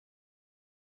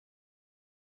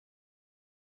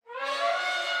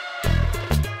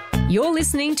You're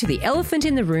listening to the Elephant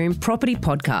in the Room property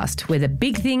podcast, where the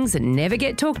big things that never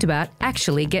get talked about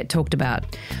actually get talked about.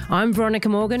 I'm Veronica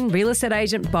Morgan, real estate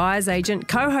agent, buyer's agent,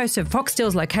 co-host of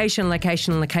Foxtel's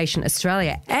Location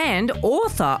Australia, and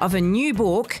author of a new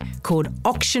book called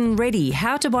Auction Ready: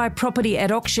 How to Buy Property at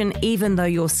Auction Even Though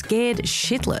You're Scared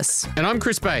Shitless. And I'm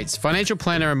Chris Bates, financial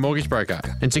planner and mortgage broker.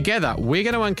 And together, we're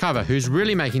going to uncover who's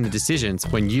really making the decisions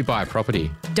when you buy a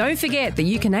property. Don't forget that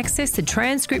you can access the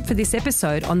transcript for this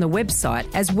episode on the website,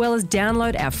 as well as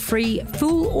download our free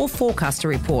Fool or Forecaster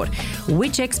report.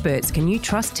 Which experts can you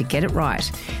trust to get it right?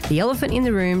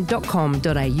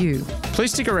 theelephantintheroom.com.au.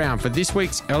 Please stick around for this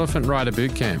week's Elephant Rider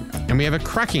Bootcamp. And we have a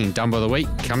cracking Dumbo of the Week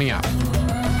coming up.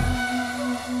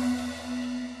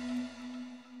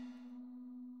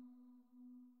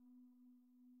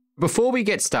 Before we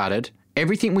get started,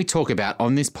 everything we talk about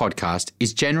on this podcast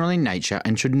is general in nature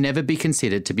and should never be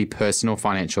considered to be personal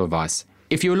financial advice.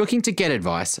 If you're looking to get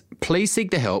advice, please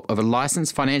seek the help of a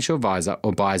licensed financial advisor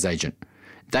or buyer's agent.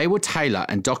 They will tailor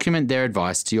and document their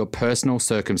advice to your personal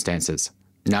circumstances.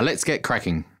 Now let's get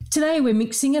cracking. Today we're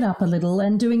mixing it up a little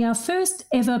and doing our first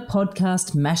ever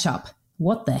podcast mashup.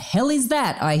 What the hell is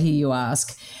that, I hear you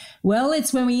ask? Well,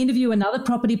 it's when we interview another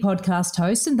property podcast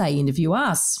host and they interview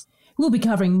us. We'll be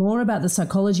covering more about the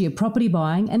psychology of property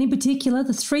buying and in particular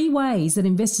the 3 ways that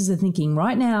investors are thinking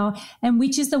right now and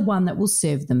which is the one that will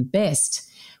serve them best.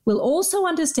 We'll also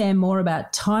understand more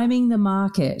about timing the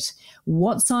market,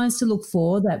 what signs to look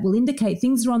for that will indicate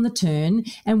things are on the turn,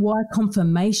 and why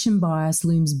confirmation bias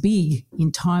looms big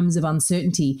in times of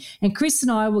uncertainty. And Chris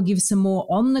and I will give some more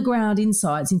on-the-ground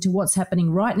insights into what's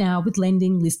happening right now with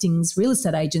lending, listings, real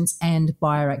estate agents, and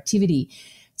buyer activity.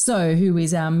 So, who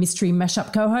is our mystery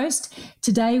mashup co-host?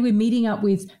 Today, we're meeting up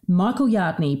with Michael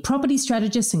Yardney, property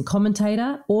strategist and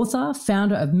commentator, author,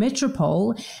 founder of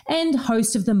Metropole, and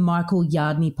host of the Michael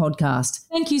Yardney podcast.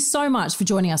 Thank you so much for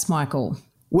joining us, Michael.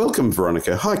 Welcome,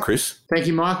 Veronica. Hi, Chris. Thank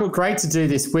you, Michael. Great to do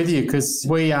this with you because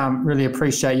we really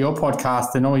appreciate your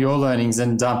podcast and all your learnings.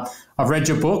 And I've read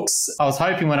your books. I was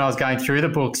hoping when I was going through the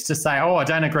books to say, I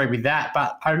don't agree with that,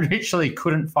 but I literally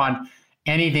couldn't find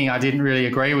anything I didn't really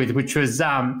agree with, which was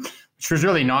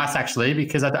really nice actually,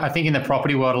 because I think in the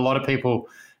property world, a lot of people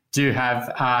do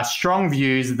have strong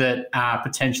views that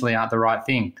potentially aren't the right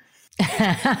thing.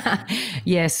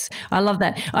 Yes, I love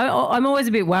that. I'm always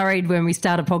a bit worried when we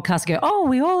start a podcast, go,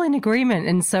 we're all in agreement.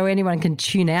 And so anyone can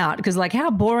tune out because like,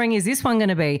 how boring is this one going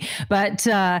to be? But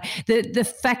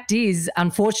the fact is,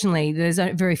 unfortunately, there's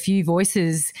very few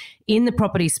voices in the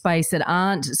property space that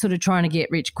aren't sort of trying to get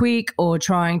rich quick or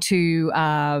trying to,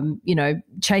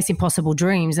 chase impossible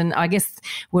dreams. And I guess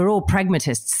we're all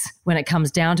pragmatists when it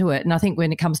comes down to it. And I think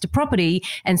when it comes to property,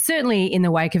 and certainly in the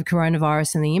wake of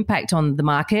coronavirus and the impact on the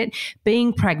market,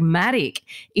 being pragmatic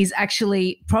is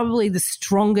actually probably the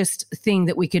strongest thing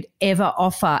that we could ever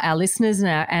offer our listeners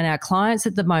and our clients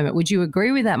at the moment. Would you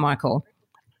agree with that, Michael?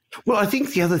 Well, I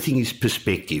think the other thing is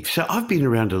perspective. So I've been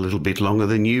around a little bit longer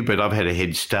than you, but I've had a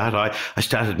head start. I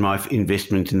started my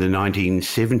investment in the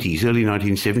early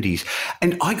 1970s,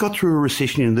 and I got through a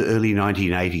recession in the early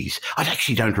 1980s. I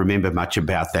actually don't remember much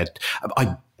about that.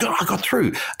 I got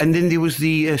through. And then there was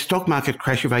the stock market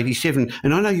crash of 87.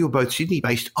 And I know you're both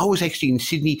Sydney-based. I was actually in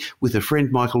Sydney with a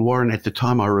friend, Michael Warren, at the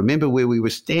time. I remember where we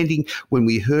were standing when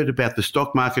we heard about the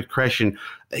stock market crash, and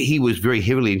he was very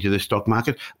heavily into the stock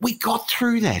market. We got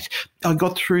through that. I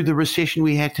got through the recession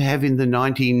we had to have in the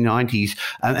 1990s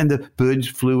and the bird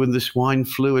flu and the swine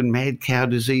flu and mad cow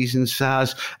disease and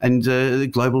SARS and the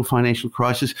global financial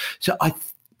crisis. So I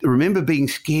remember being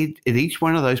scared at each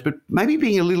one of those, but maybe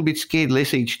being a little bit scared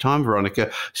less each time,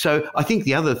 Veronica. So I think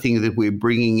the other thing that we're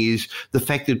bringing is the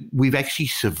fact that we've actually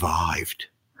survived.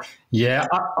 Yeah,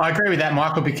 I agree with that,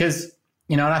 Michael, because,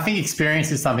 and I think experience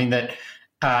is something that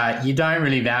you don't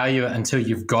really value it until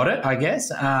you've got it, I guess.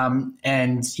 You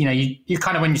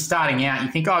kind of, when you're starting out,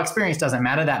 you think, experience doesn't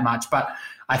matter that much. But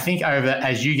I think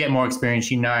as you get more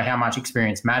experience, you know how much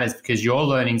experience matters because your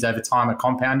learnings over time are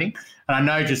compounding. And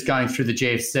I know just going through the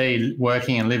GFC,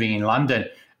 working and living in London,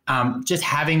 just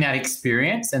having that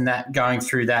experience and that going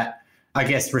through that, I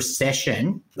guess,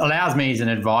 recession allows me as an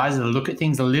advisor to look at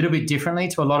things a little bit differently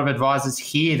to a lot of advisors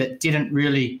here that didn't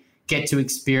really get to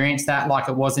experience that like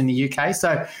it was in the UK.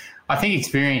 So I think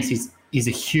experience is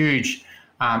a huge,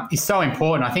 is so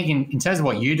important. I think in terms of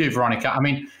what you do, Veronica, I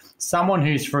mean, someone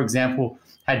who's, for example,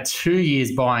 had 2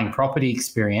 years buying property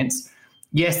experience,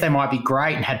 yes, they might be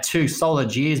great and had 2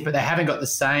 solid years, but they haven't got the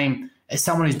same as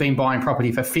someone who's been buying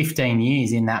property for 15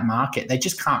 years in that market. They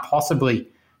just can't possibly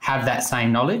have that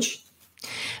same knowledge.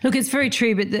 Look, it's very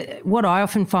true, but what I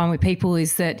often find with people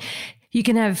is that You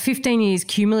can have 15 years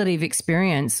cumulative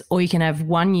experience, or you can have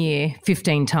 1 year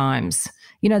 15 times.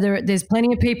 You know, there's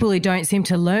plenty of people who don't seem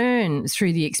to learn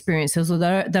through the experiences, or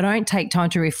they don't take time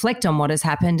to reflect on what has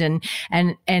happened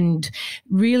and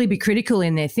really be critical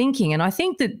in their thinking. And I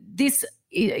think that this,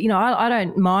 you know, I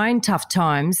don't mind tough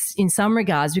times in some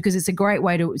regards, because it's a great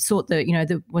way to sort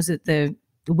the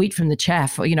wheat from the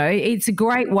chaff. You know, it's a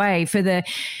great way for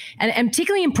and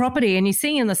particularly in property, and you're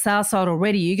seeing in the sales side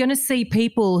already, you're going to see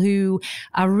people who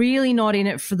are really not in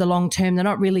it for the long term. They're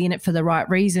not really in it for the right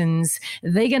reasons.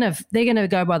 They're going to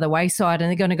go by the wayside, and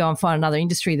they're going to go and find another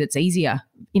industry that's easier,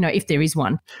 you know, if there is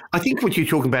one. I think what you're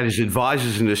talking about is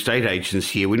advisors and estate agents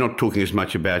here. We're not talking as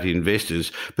much about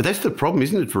investors, but that's the problem,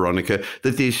 isn't it, Veronica,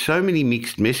 that there's so many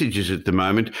mixed messages at the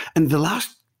moment. And the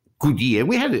last good year,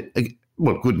 we had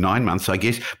good 9 months, I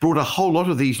guess, brought a whole lot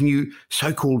of these new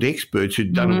so-called experts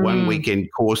who'd done a one-weekend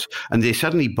course, and they're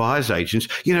suddenly buyer's agents.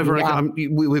 You know, Veronica,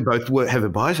 we both have a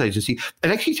buyer's agency. It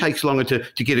actually takes longer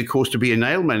to get a course to be a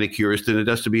nail manicurist than it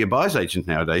does to be a buyer's agent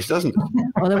nowadays, doesn't it?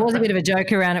 Well, there was a bit of a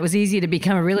joke around. It was easier to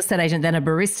become a real estate agent than a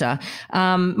barista.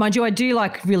 Mind you, I do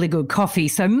like really good coffee,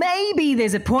 so maybe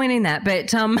there's a point in that.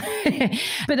 But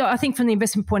but I think from the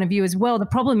investment point of view as well, the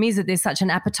problem is that there's such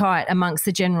an appetite amongst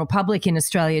the general public in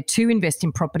Australia to invest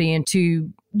in property and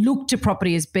to look to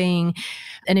property as being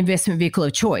an investment vehicle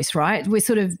of choice, right? We're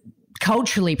sort of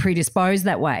culturally predisposed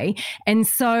that way. And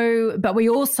so, but we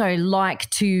also like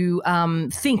to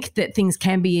think that things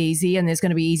can be easy and there's going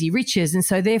to be easy riches. And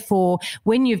so therefore,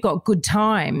 when you've got good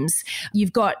times,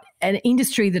 you've got an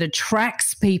industry that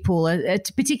attracts people, a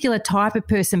particular type of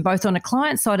person, both on a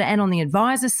client side and on the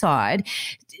advisor side,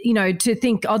 you know, to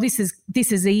think, oh, this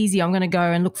is easy. I'm going to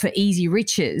go and look for easy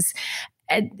riches.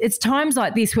 It's times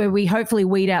like this where we hopefully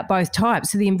weed out both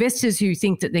types. So the investors who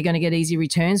think that they're going to get easy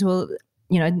returns, well,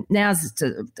 you know, now's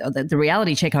the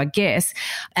reality check, I guess,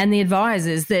 and the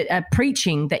advisors that are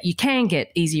preaching that you can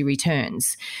get easy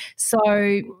returns. So,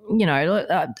 you know,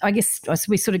 I guess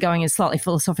we're sort of going in a slightly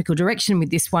philosophical direction with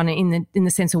this one in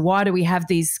the sense of why do we have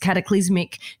these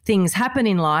cataclysmic things happen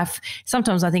in life?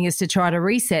 Sometimes I think it's to try to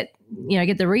reset, you know,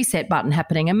 get the reset button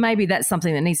happening, and maybe that's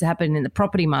something that needs to happen in the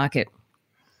property market.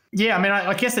 Yeah, I mean,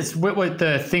 I guess it's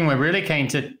the thing we're really keen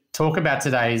to talk about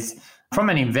today is from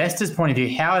an investor's point of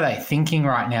view, how are they thinking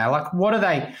right now? Like, what are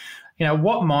they, you know,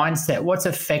 what mindset, what's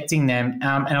affecting them?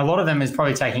 And a lot of them is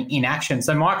probably taking inaction.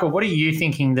 So, Michael, what are you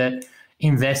thinking that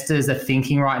investors are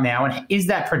thinking right now? And is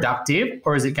that productive,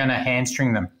 or is it going to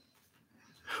hamstring them?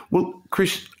 Well,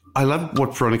 Chris, I love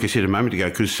what Veronica said a moment ago,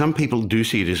 because some people do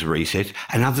see it as a reset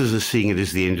and others are seeing it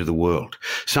as the end of the world.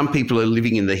 Some people are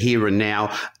living in the here and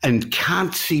now and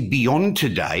can't see beyond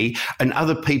today, and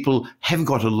other people have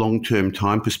got a long-term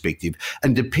time perspective.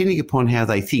 And depending upon how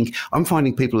they think, I'm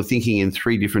finding people are thinking in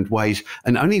three different ways,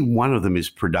 and only one of them is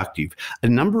productive. A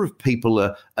number of people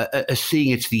are seeing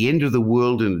it's the end of the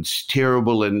world and it's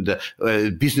terrible, and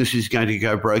business is going to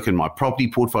go broke, and my property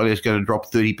portfolio is going to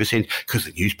drop 30% because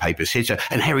the newspaper said so,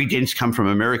 and Harry Dent's come from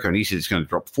America and he said it's going to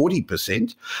drop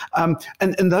 40%.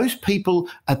 And those people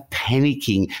are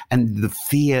panicking, and the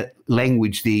fear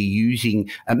language they're using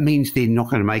means they're not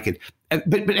going to make it.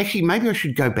 But actually, maybe I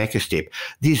should go back a step.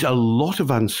 There's a lot of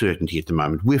uncertainty at the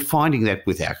moment. We're finding that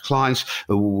with our clients,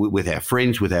 with our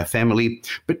friends, with our family.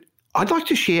 But I'd like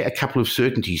to share a couple of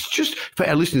certainties just for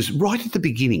our listeners right at the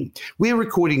beginning. We're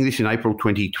recording this in April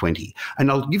 2020,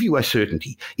 and I'll give you a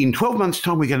certainty. In 12 months'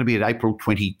 time, we're going to be at April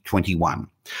 2021.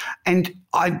 And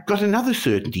I've got another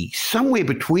certainty. Somewhere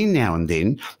between now and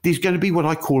then, there's going to be what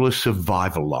I call a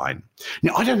survival line.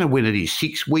 Now, I don't know when it is,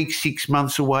 6 weeks, 6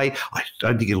 months away. I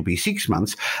don't think it'll be 6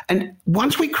 months. And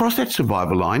once we cross that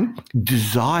survival line,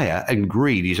 desire and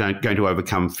greed is going to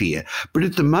overcome fear. But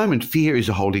at the moment, fear is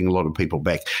holding a lot of people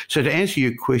back. So to answer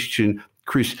your question,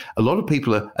 Chris, a lot of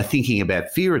people are thinking about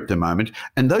fear at the moment.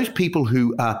 And those people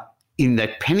who are in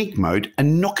that panic mode are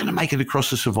not going to make it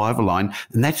across the survival line,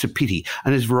 and that's a pity.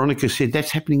 And as Veronica said, that's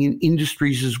happening in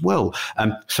industries as well.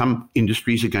 Some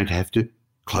industries are going to have to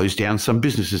close down, some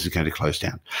businesses are going to close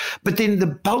down. But then the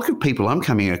bulk of people I'm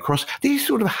coming across, they're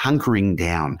sort of hunkering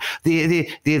down. They're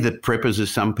the preppers,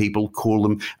 as some people call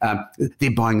them.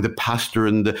 They're buying the pasta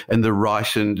and the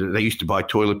rice, and they used to buy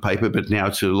toilet paper, but now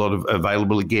it's a lot of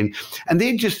available again. And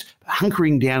they're just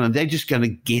hunkering down, and they're just going to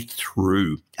get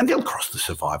through, and they'll cross the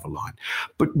survival line.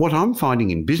 But what I'm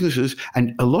finding in businesses,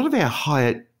 and a lot of our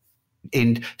higher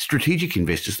end strategic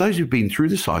investors, those who've been through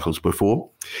the cycles before,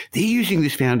 they're using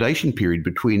this foundation period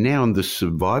between now and the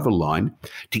survival line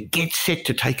to get set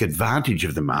to take advantage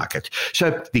of the market.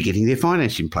 So they're getting their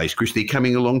finance in place. Chris, they're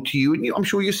coming along to you, and I'm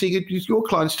sure you're seeing it with your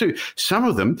clients too. Some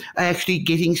of them are actually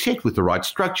getting set with the right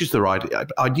structures, the right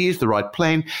ideas, the right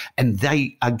plan, and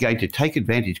they are going to take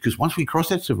advantage, because once we cross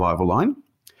that survival line,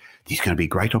 there's going to be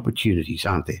great opportunities,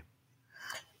 aren't there?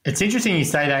 It's interesting you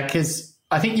say that, because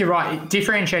I think you're right.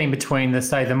 Differentiating between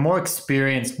the more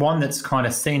experienced one that's kind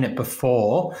of seen it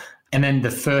before, and then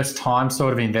the first time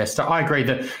sort of investor. I agree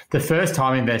that the first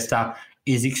time investor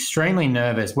is extremely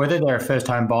nervous, whether they're a first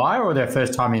time buyer or they're a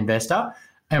first time investor.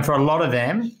 And for a lot of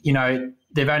them,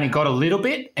 they've only got a little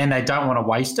bit and they don't want to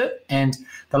waste it. And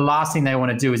the last thing they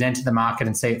want to do is enter the market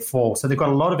and see it fall. So they've got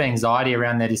a lot of anxiety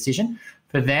around their decision.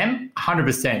 For them,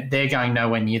 100%, they're going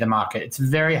nowhere near the market. It's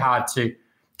very hard to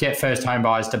get first home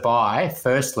buyers to buy,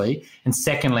 firstly, and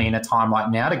secondly, in a time like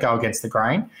now, to go against the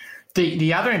grain.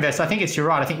 The other investor, I think you're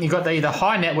right. I think you've got the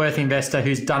high net worth investor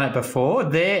who's done it before.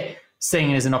 They're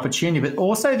seeing it as an opportunity, but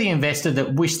also the investor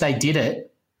that wish they did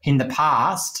it in the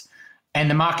past and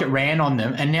the market ran on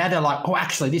them. And now they're like, oh,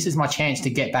 actually, this is my chance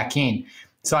to get back in.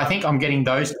 So I think I'm getting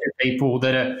those two people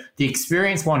that are the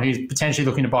experienced one who's potentially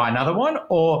looking to buy another one,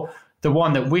 or the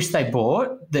one that wish they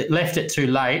bought, that left it too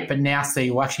late, but now see,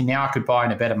 well, actually now I could buy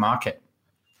in a better market.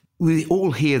 We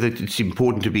all hear that it's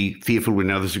important to be fearful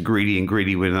when others are greedy and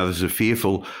greedy when others are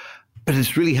fearful, but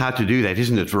it's really hard to do that,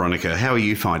 isn't it, Veronica? How are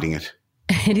you finding it?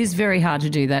 It is very hard to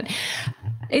do that.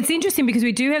 It's interesting because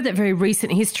we do have that very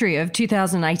recent history of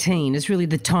 2018 is really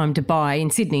the time to buy in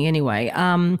Sydney anyway.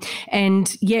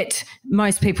 And yet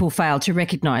most people fail to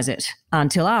recognise it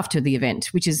until after the event,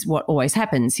 which is what always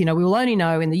happens. We will only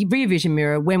know in the rear vision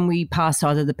mirror when we pass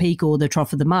either the peak or the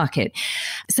trough of the market.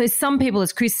 So some people,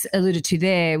 as Chris alluded to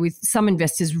there, with some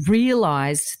investors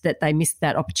realised that they missed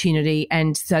that opportunity,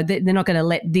 and so they're not going to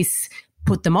let this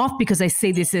put them off because they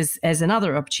see this as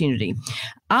another opportunity.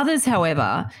 Others,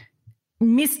 however,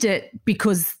 missed it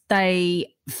because they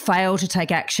fail to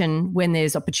take action when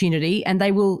there's opportunity, and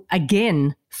they will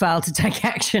again fail to take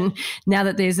action now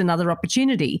that there's another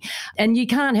opportunity. And you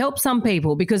can't help some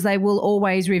people because they will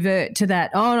always revert to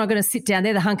that, oh, I'm not going to sit down.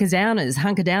 They're the hunker-downers.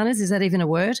 Hunker-downers, is that even a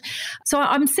word? So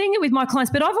I'm seeing it with my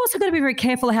clients, but I've also got to be very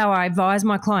careful how I advise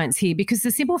my clients here, because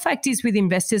the simple fact is with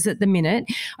investors at the minute,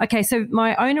 okay, so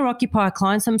my owner-occupier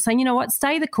clients, I'm saying, you know what,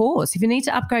 stay the course. If you need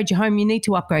to upgrade your home, you need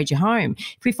to upgrade your home.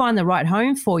 If we find the right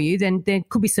home for you, then there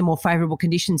could be some more favourable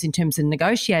conditions in terms of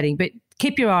negotiating, but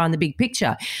keep your eye on the big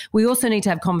picture. We also need to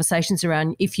have conversations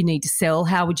around if you need to sell,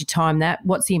 how would you time that?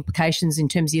 What's the implications in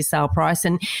terms of your sale price?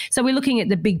 And so we're looking at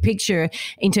the big picture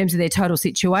in terms of their total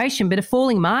situation. But a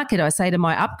falling market, I say to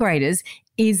my upgraders,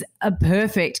 is a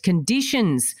perfect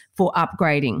conditions for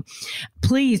upgrading.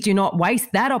 Please do not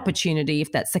waste that opportunity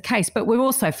if that's the case. But we're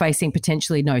also facing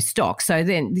potentially no stock. So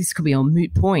then this could be a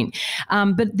moot point.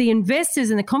 But the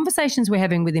investors and the conversations we're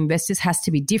having with investors has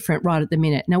to be different right at the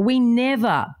minute. Now, we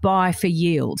never buy for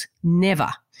yield. Never.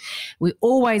 We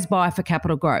always buy for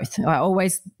capital growth. I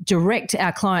always direct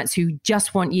our clients who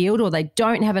just want yield or they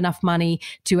don't have enough money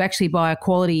to actually buy a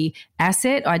quality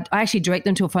asset. I actually direct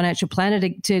them to a financial planner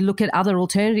to look at other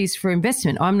alternatives for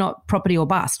investment. I'm not property or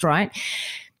bust, right?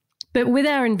 But with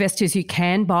our investors who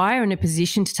can buy or in a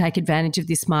position to take advantage of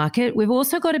this market, we've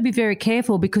also got to be very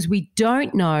careful because we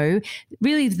don't know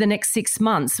really the next 6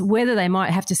 months whether they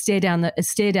might have to stare down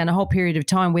a whole period of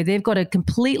time where they've got to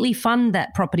completely fund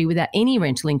that property without any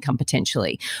rental income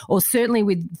potentially, or certainly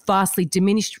with vastly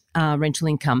diminished rental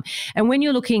income. And when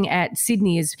you're looking at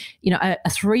Sydney as, a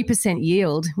 3%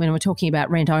 yield, when we're talking about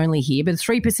rent only here, but a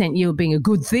 3% yield being a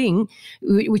good thing,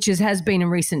 which has been in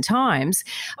recent times,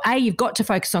 A, you've got to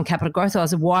focus on capital growth.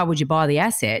 Otherwise, why would you buy the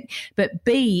asset? But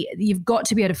B, you've got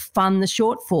to be able to fund the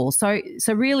shortfall.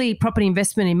 So really, property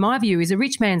investment, in my view, is a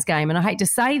rich man's game. And I hate to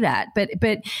say that, but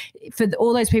for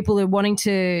all those people who are wanting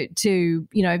to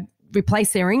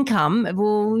replace their income,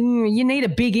 well, you need a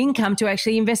big income to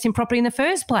actually invest in property in the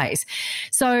first place.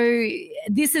 So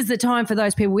this is the time for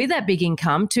those people with that big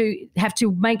income to have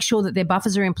to make sure that their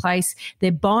buffers are in place. They're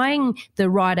buying the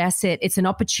right asset. It's an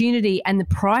opportunity, and the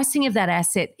pricing of that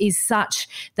asset is such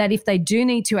that if they do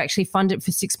need to actually fund it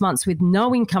for 6 months with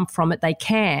no income from it, they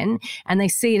can, and they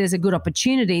see it as a good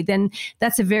opportunity, then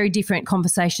that's a very different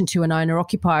conversation to an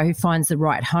owner-occupier who finds the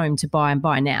right home to buy and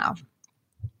buy now.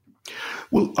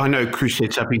 Well, I know Chris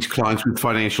sets up his clients with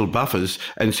financial buffers,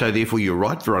 and so therefore you're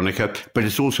right, Veronica, but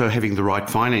it's also having the right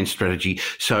finance strategy.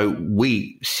 So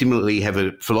we similarly have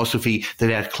a philosophy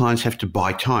that our clients have to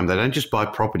buy time. They don't just buy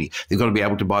property. They've got to be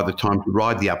able to buy the time to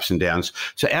ride the ups and downs.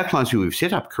 So our clients who we've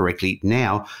set up correctly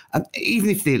now, even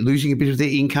if they're losing a bit of their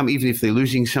income, even if they're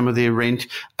losing some of their rent,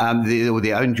 or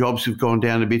their own jobs have gone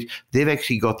down a bit, they've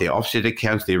actually got their offset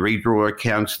accounts, their redraw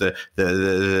accounts,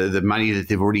 the money that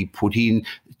they've already put in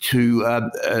to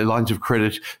lines of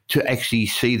credit to actually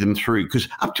see them through. Because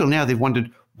up till now, they've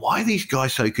wondered, why are these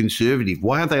guys so conservative?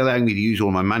 Why aren't they allowing me to use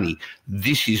all my money?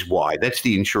 This is why. That's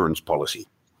the insurance policy.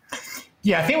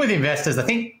 Yeah, I think with investors, I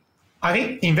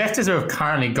think investors who have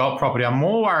currently got property, I'm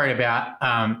more worried about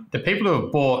the people who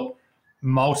have bought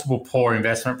multiple poor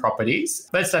investment properties.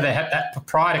 Let's say they have that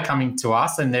prior to coming to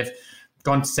us and they've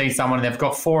gone to see someone and they've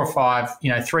got 4 or 5,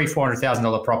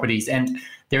 $300,000-$400,000 properties, and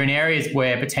they're in areas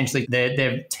where potentially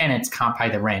their tenants can't pay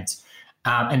the rent.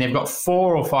 And they've got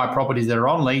 4 or 5 properties that are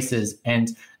on leases and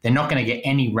they're not going to get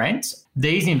any rent.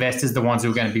 These investors are the ones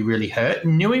who are going to be really hurt.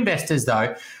 New investors,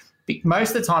 though,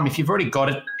 most of the time, if you've already got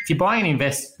it, if you're buying an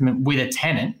investment with a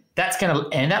tenant,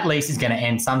 that lease is going to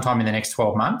end sometime in the next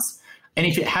 12 months. And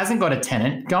if it hasn't got a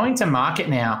tenant, going to market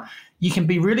now, you can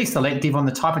be really selective on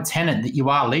the type of tenant that you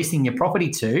are leasing your property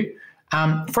to.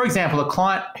 For example, a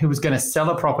client who was going to sell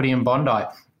a property in Bondi,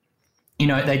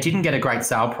 they didn't get a great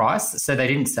sale price, so they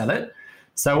didn't sell it.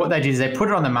 So what they did is they put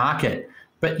it on the market.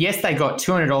 But yes, they got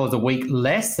 $200 a week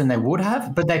less than they would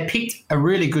have, but they picked a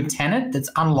really good tenant that's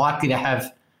unlikely to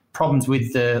have problems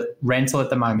with the rental at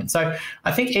the moment. So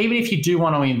I think even if you do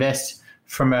want to invest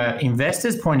from an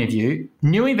investor's point of view,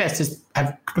 new investors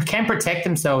can protect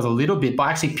themselves a little bit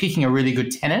by actually picking a really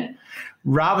good tenant,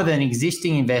 rather than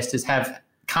existing investors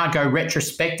can't go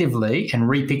retrospectively and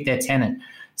repick their tenant.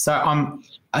 So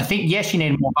I think, yes, you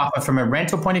need more buffer from a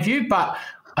rental point of view, but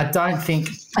I don't think...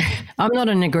 I'm not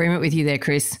in agreement with you there,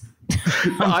 Chris.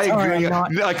 I agree.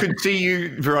 I could see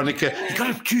you, Veronica. You've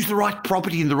got to choose the right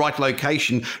property in the right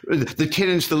location. The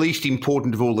tenant's the least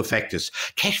important of all the factors.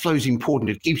 Cash flow is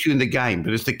important. It keeps you in the game,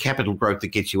 but it's the capital growth that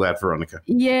gets you out, Veronica.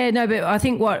 Yeah, no, but I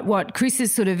think what Chris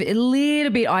is sort of a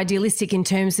little bit idealistic in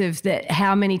terms of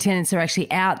how many tenants are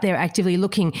actually out there actively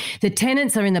looking. The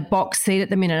tenants are in the box seat at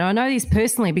the minute. I know this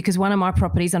personally because one of my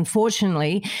properties,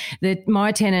 unfortunately,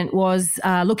 my tenant was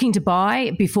looking to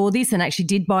buy before this and actually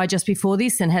did buy just before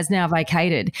this and has now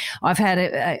vacated. I've had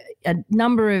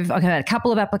I've had a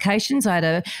couple of applications. I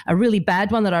had a really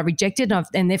bad one that I rejected,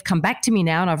 and they've come back to me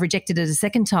now, and I've rejected it a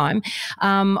second time.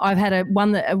 I've had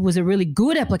one that was a really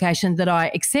good application that I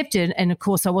accepted, and of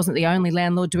course I wasn't the only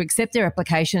landlord to accept their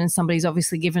application, and somebody's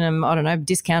obviously given them, I don't know,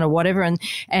 discount or whatever,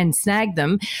 and snagged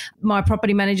them. My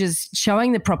property manager's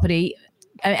showing the property,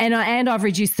 and I've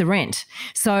reduced the rent.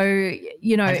 So,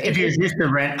 if you reduce the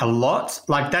rent a lot,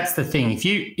 like that's the thing. If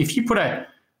you put a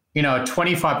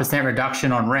 25%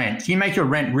 reduction on rent, you make your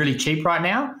rent really cheap right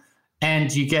now, and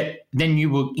then you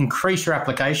will increase your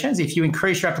applications. If you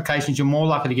increase your applications, you're more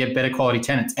likely to get better quality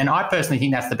tenants. And I personally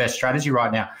think that's the best strategy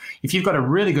right now. If you've got a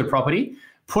really good property,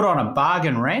 put on a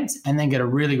bargain rent and then get a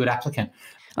really good applicant.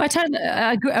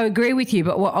 I agree with you,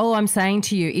 but all I'm saying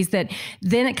to you is that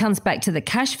then it comes back to the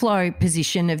cash flow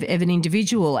position of an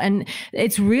individual, and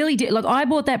it's really like I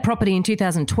bought that property in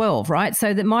 2012, right?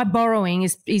 So that my borrowing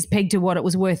is pegged to what it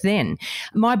was worth then.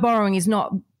 My borrowing is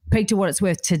not pegged to what it's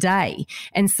worth today,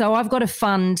 and so I've got to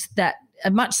fund a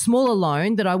much smaller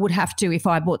loan that I would have to if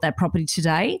I bought that property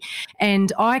today.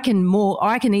 And I can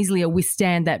easily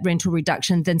withstand that rental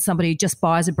reduction than somebody who just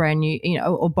buys a brand new,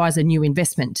 or buys a new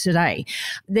investment today.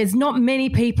 There's not many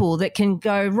people that can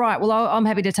go, right, well, I'm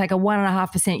happy to take a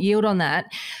 1.5% yield on that,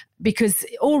 because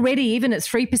already even at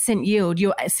 3% yield,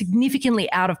 you're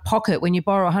significantly out of pocket when you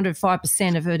borrow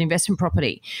 105% of an investment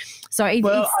property. So I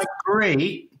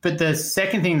agree. But the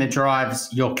second thing that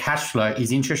drives your cash flow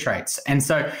is interest rates. And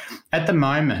so at the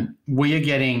moment, we are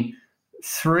getting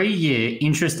 3-year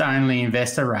interest-only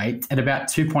investor rates at about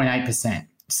 2.8%.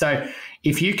 So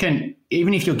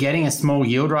even if you're getting a small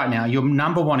yield right now, your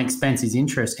number one expense is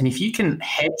interest. And if you can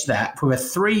hedge that with a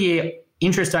 3-year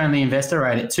interest-only investor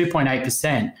rate at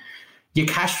 2.8%, your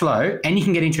cash flow, and you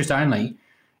can get interest only,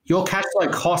 your cash flow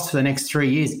cost for the next 3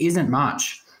 years isn't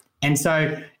much. And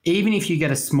so even if you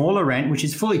get a smaller rent, which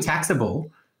is fully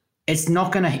taxable, it's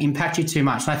not going to impact you too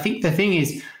much. And I think the thing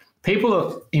is,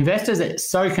 investors are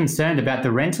so concerned about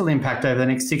the rental impact over the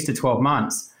next 6 to 12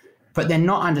 months, but they're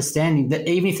not understanding that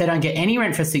even if they don't get any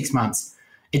rent for 6 months,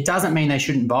 it doesn't mean they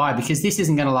shouldn't buy, because this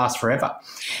isn't going to last forever.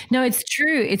 No, it's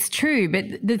true. It's true. But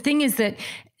the thing is that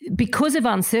because of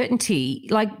uncertainty,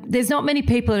 like there's not many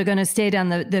people that are going to stare down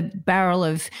the barrel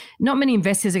of, not many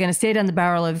investors are going to stare down the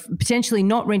barrel of potentially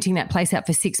not renting that place out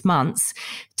for 6 months,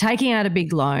 taking out a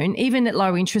big loan, even at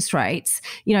low interest rates,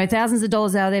 thousands of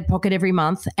dollars out of their pocket every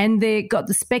month. And they've got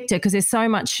the spectre, because there's so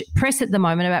much press at the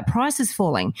moment about prices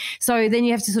falling. So then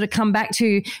you have to sort of come back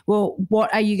to, well,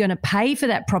 what are you going to pay for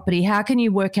that property? How can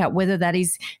you work out whether that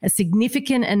is a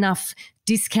significant enough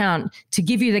discount to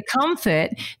give you the comfort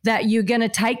that you're going to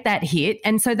take that hit?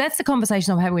 And so that's the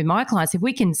conversation I'm having with my clients. If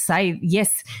we can say,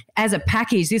 yes, as a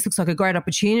package, this looks like a great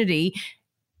opportunity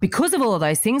because of all of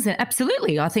those things, then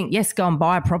absolutely, I think, yes, go and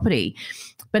buy a property.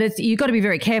 But you've got to be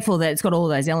very careful that it's got all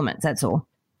of those elements, that's all.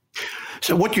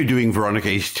 So what you're doing, Veronica,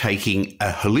 is taking a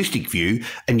holistic view,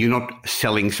 and you're not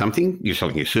selling something, you're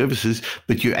selling your services,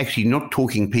 but you're actually not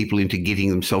talking people into getting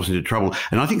themselves into trouble.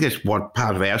 And I think that's what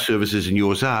part of our services and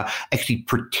yours are, actually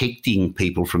protecting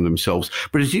people from themselves.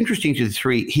 But it's interesting to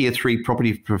hear three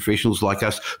property professionals like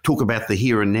us talk about the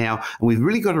here and now. And we've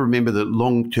really got to remember the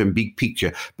long-term big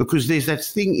picture, because there's that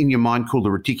thing in your mind called the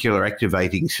reticular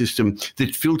activating system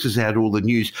that filters out all the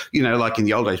news. Like in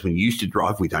the old days when you used to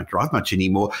drive, we don't drive much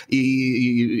anymore.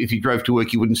 If you drove to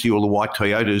work, you wouldn't see all the white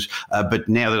Toyotas. But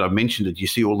now that I've mentioned it, you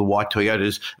see all the white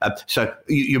Toyotas. So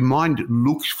your mind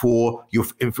looks for, your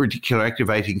reticular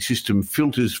activating system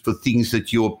filters for things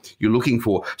that you're looking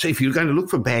for. So if you're going to look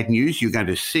for bad news, you're going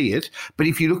to see it. But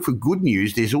if you look for good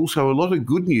news, there's also a lot of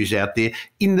good news out there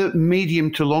in the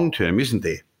medium to long term, isn't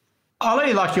there? I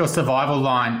really like your survival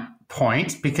line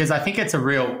point, because I think it's a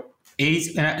real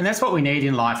easy, and that's what we need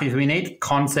in life, is we need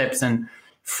concepts and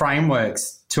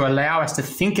frameworks to allow us to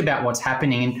think about what's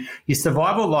happening. And your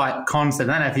survival light concept,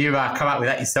 I don't know if you come up with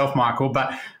that yourself, Michael,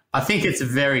 but I think it's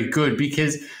very good,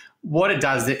 because what it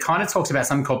does is it kind of talks about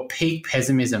something called peak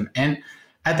pessimism. And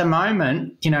at the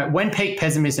moment, when peak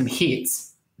pessimism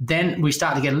hits, then we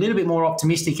start to get a little bit more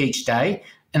optimistic each day.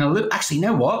 And actually, you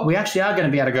know what? We actually are going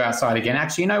to be able to go outside again.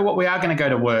 Actually, you know what? We are going to go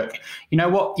to work. You know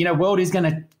what? World is going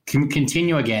to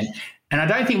continue again. And I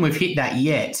don't think we've hit that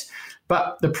yet.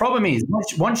 But the problem is,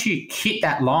 once you hit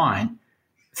that line,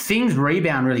 things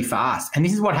rebound really fast. And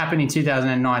this is what happened in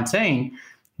 2019.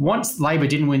 Once Labor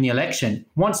didn't win the election,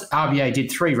 once RBA did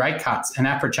 3 rate cuts and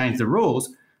APRA changed the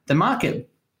rules, the market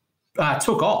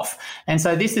took off. And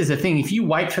so this is the thing. If you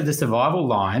wait for the survival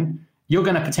line, you're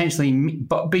going to potentially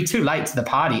be too late to the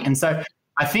party. And so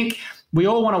I think we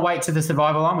all want to wait to the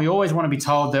survival line. We always want to be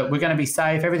told that we're going to be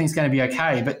safe, everything's going to be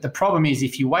okay. But the problem is,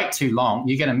 if you wait too long,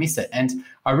 you're going to miss it. And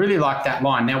I really like that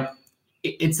line. Now,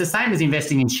 it's the same as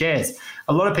investing in shares.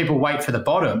 A lot of people wait for the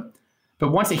bottom,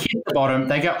 but once it hits the bottom,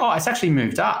 they go, oh, it's actually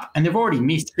moved up. And they've already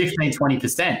missed 15,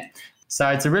 20%. So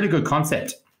it's a really good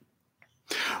concept.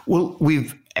 Well,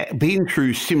 we've been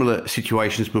through similar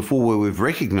situations before where we've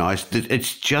recognised that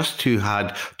it's just too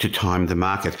hard to time the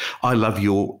market. I love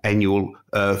your annual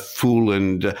Fool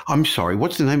and I'm sorry,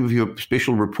 what's the name of your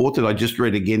special report that I just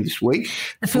read again this week?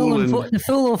 The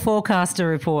Fool or Forecaster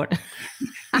report.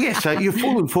 Yes, your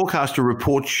Fool and Forecaster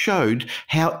report showed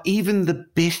how even the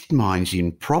best minds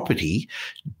in property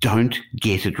don't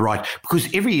get it right,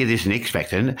 because every year there's an X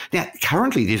factor. Now,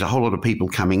 currently there's a whole lot of people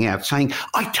coming out saying,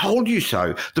 I told you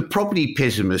so. The property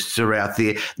pessimists are out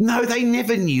there. No, they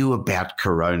never knew about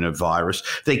coronavirus.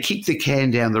 They kicked the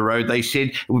can down the road. They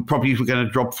said properties were going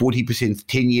to drop 40%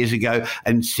 10 years ago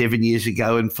and 7 years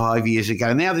ago and 5 years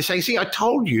ago. Now they're saying, see, I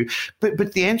told you.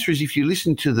 But the answer is, if you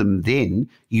listened to them then,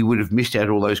 you would have missed out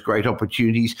all those great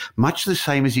opportunities, much the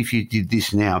same as if you did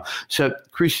this now. So,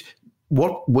 Chris,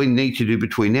 what we need to do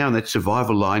between now and that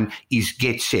survival line is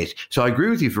get set. So I agree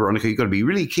with you, Veronica. You've got to be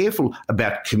really careful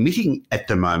about committing at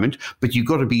the moment, but you've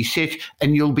got to be set,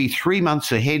 and you'll be 3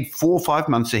 months ahead, 4 or 5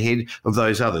 months ahead of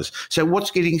those others. So what's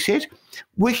getting set?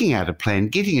 Working out a plan,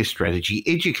 getting a strategy,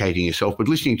 educating yourself, but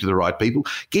listening to the right people,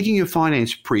 getting your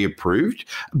finance pre-approved.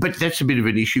 But that's a bit of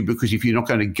an issue, because if you're not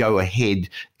going to go ahead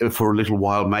for a little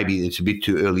while, maybe it's a bit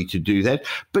too early to do that.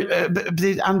 But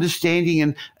there's understanding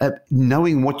and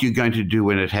knowing what you're going to do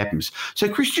when it happens. So,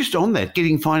 Chris, just on that,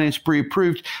 getting finance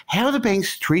pre-approved, how are the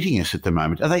banks treating us at the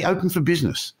moment? Are they open for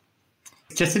business?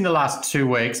 Just in the last 2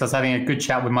 weeks, I was having a good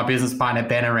chat with my business partner,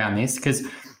 Ben, around this, because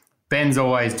Ben's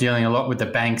always dealing a lot with the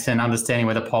banks and understanding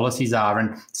where the policies are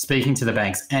and speaking to the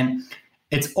banks. And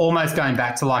it's almost going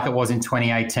back to like it was in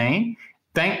 2018.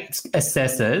 Bank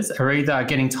assessors are either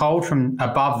getting told from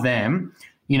above them,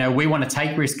 you know, we want to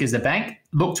take risk as a bank,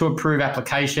 look to approve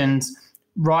applications,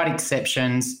 write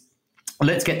exceptions,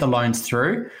 let's get the loans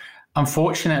through.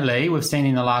 Unfortunately, we've seen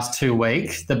in the last 2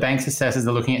 weeks, the bank's assessors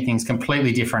are looking at things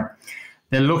completely different.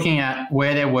 They're looking at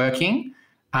where they're working.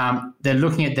 They're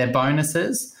looking at their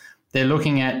bonuses. They're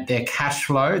looking at their cash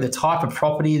flow, the type of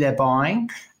property they're buying,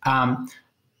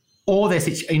 all their,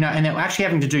 and they're actually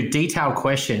having to do detailed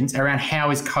questions around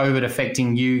how is COVID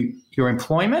affecting your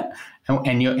employment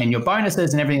and your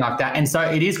bonuses and everything like that. And so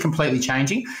it is completely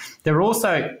changing.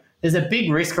 There's a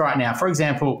big risk right now. For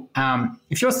example,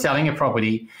 if you're selling a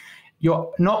property,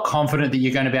 you're not confident that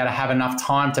you're going to be able to have enough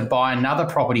time to buy another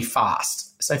property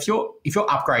fast. So if you're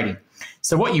upgrading,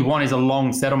 so what you want is a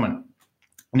long settlement.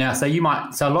 Now, so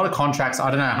a lot of contracts, I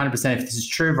don't know 100% if this is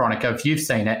true, Veronica, if you've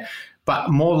seen it, but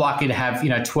more likely to have,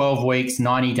 12 weeks,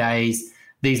 90 days,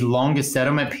 these longer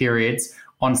settlement periods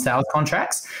on sales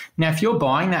contracts. Now, if you're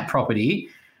buying that property,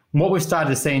 what we've started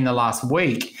to see in the last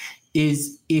week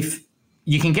is if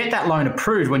you can get that loan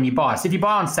approved when you buy. So if you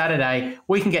buy on Saturday,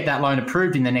 we can get that loan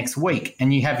approved in the next week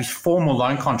and you have your formal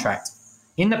loan contract.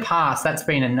 In the past, that's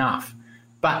been enough.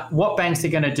 But what banks are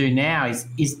going to do now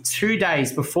is 2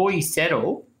 days before you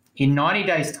settle, in 90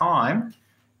 days' time,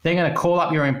 they're going to call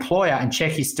up your employer and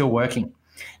check you're still working.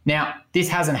 Now, this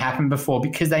hasn't happened before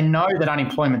because they know that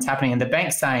unemployment's happening, and the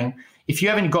bank's saying, if you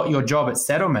haven't got your job at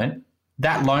settlement,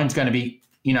 that loan's going to be,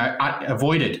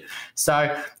 avoided.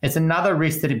 So it's another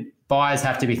risk that buyers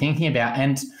have to be thinking about.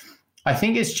 And I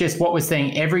think it's just what we're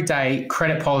seeing every day,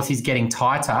 credit policy is getting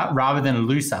tighter rather than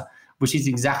looser, which is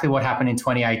exactly what happened in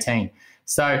 2018.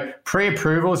 So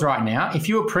pre-approvals right now, if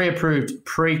you were pre-approved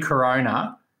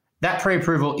pre-corona, that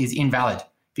pre-approval is invalid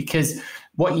because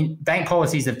bank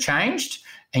policies have changed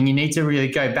and you need to really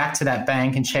go back to that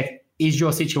bank and check, is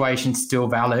your situation still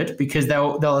valid? Because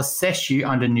they'll assess you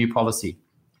under new policy.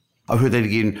 I've heard that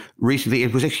again recently.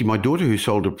 It was actually my daughter who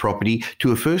sold a property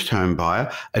to a first home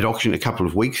buyer at auction a couple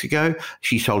of weeks ago.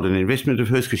 She sold an investment of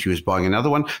hers because she was buying another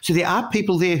one. So there are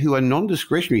people there who are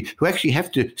non-discretionary, who actually have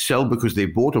to sell because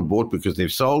they've bought or bought because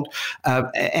they've sold.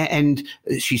 And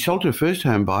she sold to a first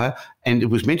home buyer and it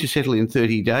was meant to settle in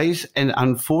 30 days and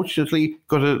unfortunately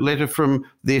got a letter from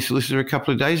their solicitor a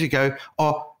couple of days ago.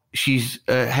 She's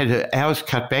had her hours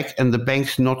cut back and the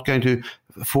bank's not going to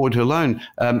forward her loan.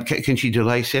 Can she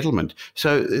delay settlement?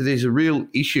 So there's a real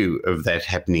issue of that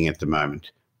happening at the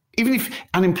moment. Even if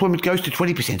unemployment goes to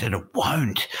 20%, and it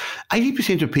won't,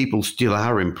 80% of people still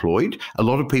are employed. A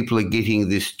lot of people are getting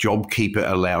this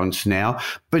JobKeeper allowance now,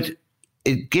 but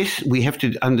I guess we have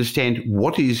to understand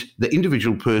what is the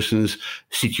individual person's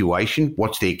situation,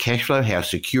 what's their cash flow, how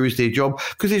secure is their job,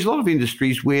 because there's a lot of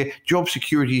industries where job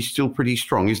security is still pretty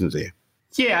strong, isn't there?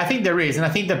 Yeah, I think there is. And I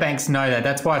think the banks know that.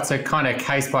 That's why it's a kind of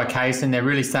case by case. And they're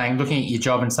really looking at your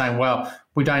job and saying, well,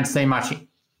 we don't see much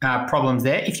problems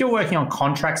there. If you're working on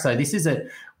contracts, though, this is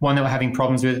one that we're having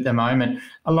problems with at the moment.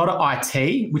 A lot of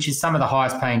IT, which is some of the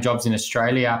highest paying jobs in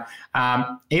Australia,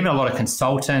 even a lot of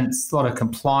consultants, a lot of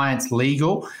compliance,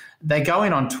 legal, they go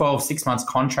in on 12, 6 months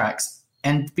contracts.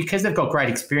 And because they've got great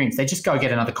experience, they just go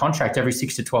get another contract every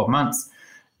 6 to 12 months.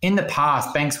 In the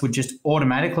past, banks would just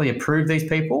automatically approve these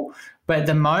people. But at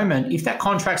the moment, if that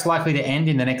contract's likely to end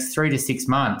in the next 3 to 6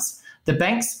 months, the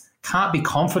banks can't be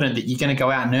confident that you're going to go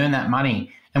out and earn that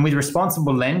money. And with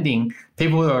responsible lending,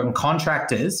 people who are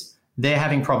contractors, they're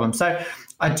having problems. So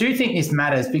I do think this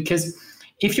matters because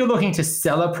if you're looking to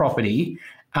sell a property,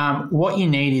 what you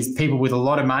need is people with a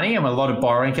lot of money and a lot of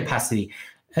borrowing capacity.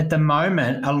 At the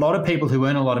moment, a lot of people who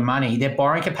earn a lot of money, their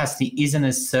borrowing capacity isn't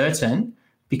as certain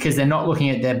because they're not looking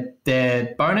at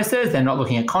their bonuses, they're not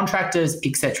looking at contractors,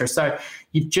 etc. So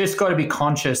you've just got to be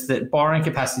conscious that borrowing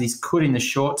capacities could in the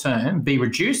short term be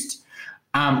reduced,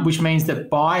 which means that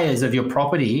buyers of your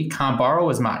property can't borrow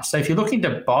as much. So if you're looking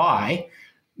to buy,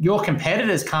 your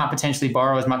competitors can't potentially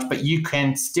borrow as much, but you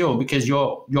can still because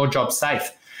your job's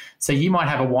safe. So you might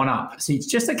have a one-up. So it's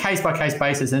just a case-by-case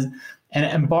basis.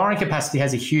 And borrowing capacity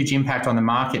has a huge impact on the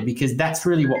market because that's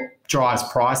really what drives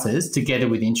prices together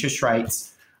with interest rates,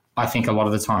 I think, a lot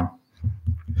of the time.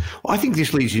 Well, I think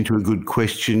this leads into a good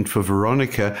question for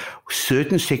Veronica.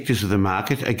 Certain sectors of the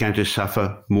market are going to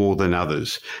suffer more than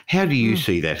others. How do you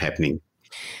see that happening?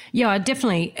 Yeah, I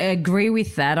definitely agree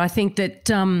with that. I think that,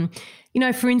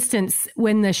 for instance,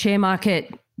 when the share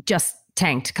market just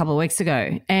tanked a couple of weeks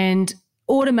ago and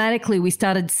automatically we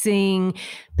started seeing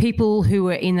people who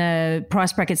were in a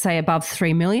price bracket, say above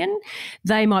 3 million,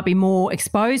 they might be more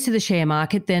exposed to the share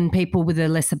market than people with a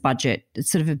lesser budget.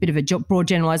 It's sort of a bit of a broad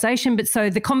generalisation. But so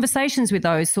the conversations with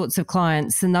those sorts of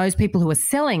clients and those people who are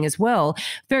selling as well,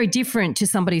 very different to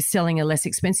somebody selling a less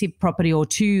expensive property or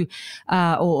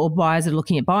buyers are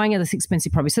looking at buying a less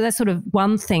expensive property. So that's sort of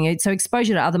one thing. So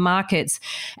exposure to other markets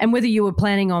and whether you were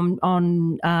planning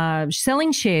on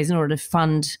selling shares in order to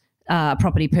fund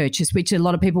property purchase, which a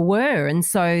lot of people were. And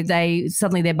so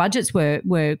suddenly their budgets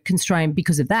were constrained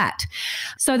because of that.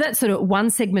 So that's sort of one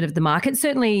segment of the market.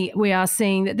 Certainly we are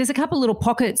seeing that there's a couple of little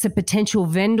pockets of potential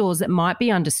vendors that might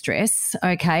be under stress,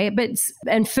 okay?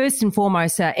 And first and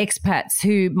foremost are expats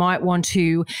who might want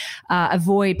to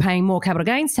avoid paying more capital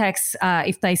gains tax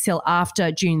if they sell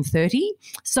after June 30.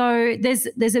 So there's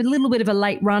a little bit of a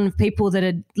late run of people that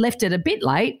had left it a bit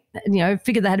late,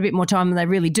 figured they had a bit more time than they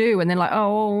really do, and they're like,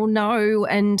 oh no.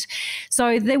 And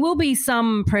so there will be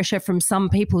some pressure from some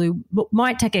people who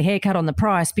might take a haircut on the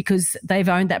price because they've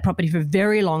owned that property for a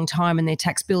very long time and their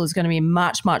tax bill is going to be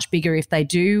much, much bigger if they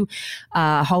do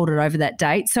hold it over that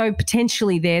date. So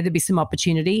potentially there'll be some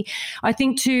opportunity. I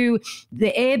think too,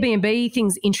 the Airbnb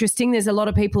thing's interesting. There's a lot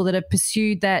of people that have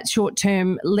pursued that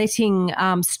short-term letting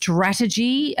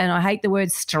strategy, and I hate the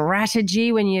word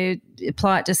strategy when you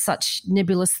apply it to such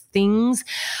nebulous things.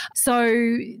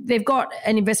 So they've got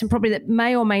an investment property that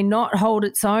may or may not hold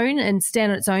its own and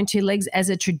stand on its own two legs as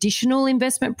a traditional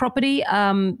investment property.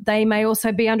 They may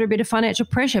also be under a bit of financial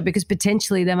pressure because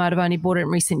potentially they might have only bought it in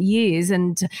recent years,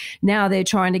 and now they're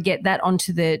trying to get that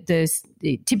onto the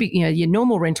typical, your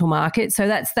normal rental market. So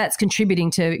that's contributing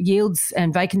to yields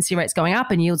and vacancy rates going up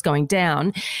and yields going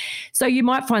down. So you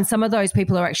might find some of those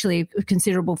people are actually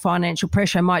considerable financial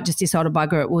pressure, might just decide to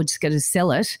bugger it, we'll just go to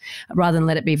sell it rather than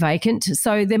let it be vacant.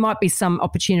 So there might be some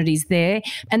opportunities there.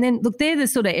 And then look, they're the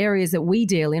sort of areas that we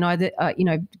deal in.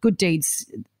 Good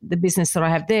Deeds, the business that I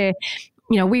have there,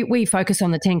 we focus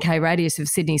on the 10K radius of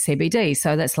Sydney CBD.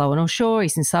 So that's Lower North Shore,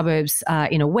 eastern suburbs,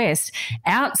 inner west.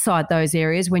 Outside those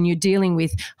areas, when you're dealing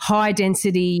with high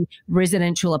density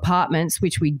residential apartments,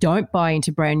 which we don't buy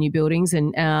into brand new buildings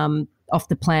and off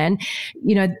the plan,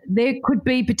 there could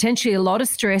be potentially a lot of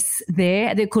stress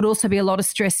there. There could also be a lot of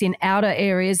stress in outer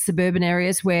areas, suburban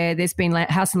areas where there's been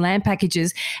house and land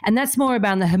packages. And that's more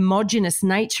about the homogenous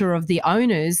nature of the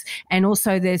owners. And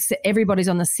also everybody's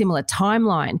on the similar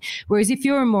timeline. Whereas if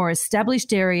you're in more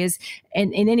established areas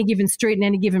and in any given street, in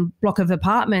any given block of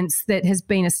apartments that has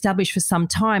been established for some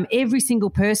time, every single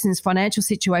person's financial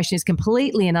situation is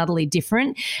completely and utterly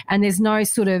different. And there's no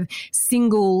sort of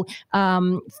single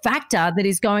factor that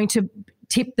is going to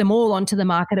tip them all onto the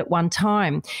market at one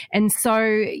time. And so,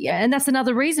 and that's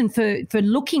another reason for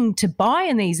looking to buy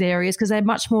in these areas, because they're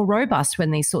much more robust when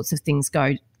these sorts of things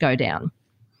go down.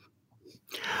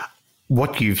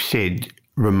 What you've said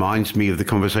reminds me of the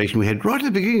conversation we had right at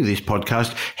the beginning of this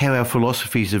podcast, how our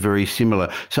philosophies are very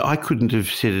similar. So I couldn't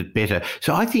have said it better.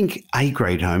 So I think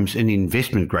A-grade homes and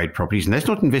investment-grade properties, and that's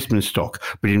not investment stock,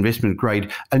 but investment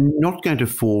grade, are not going to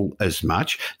fall as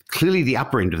much. Clearly, the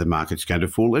upper end of the market's going to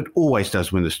fall. It always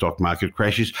does when the stock market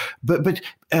crashes.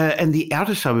 And the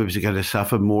outer suburbs are going to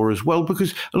suffer more as well,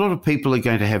 because a lot of people are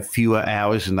going to have fewer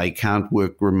hours and they can't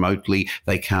work remotely.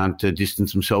 They can't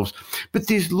distance themselves. But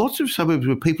there's lots of suburbs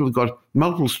where people have got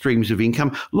multiple streams of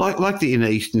income, like the inner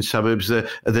eastern suburbs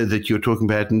that you're talking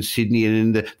about in Sydney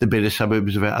and in the better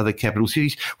suburbs of our other capital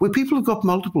cities, where people have got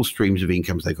multiple streams of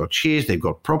incomes. They've got shares, they've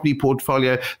got property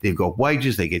portfolio, they've got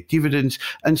wages, they get dividends.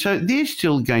 And so they're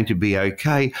still going to be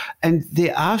okay. And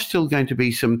there are still going to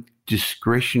be some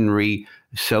discretionary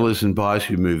sellers and buyers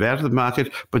who move out of the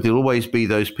market, but there'll always be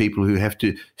those people who have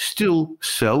to still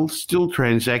sell, still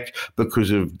transact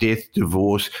because of death,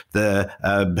 divorce,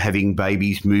 having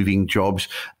babies, moving jobs.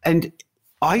 And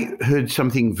I heard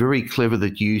something very clever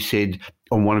that you said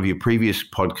on one of your previous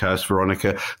podcasts,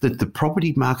 Veronica, that the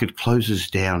property market closes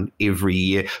down every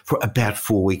year for about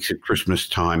 4 weeks at Christmas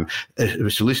time.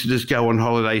 Solicitors go on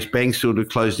holidays, banks sort of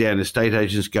close down, estate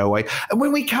agents go away. And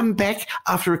when we come back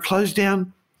after a close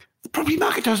down, the property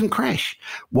market doesn't crash.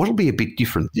 What'll be a bit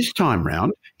different this time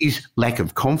round is lack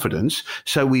of confidence.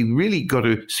 So we really got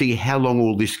to see how long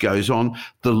all this goes on.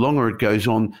 The longer it goes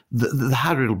on, the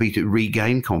harder it'll be to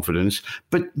regain confidence.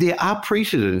 But there are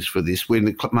precedents for this when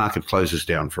the market closes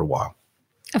down for a while.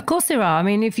 Of course there are. I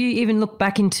mean, if you even look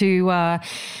back into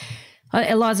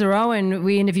Eliza Owen,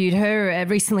 we interviewed her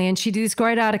recently, and she did this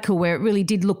great article where it really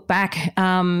did look back.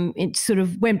 It sort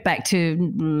of went back to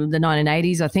the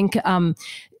 1980s, I think,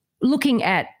 looking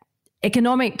at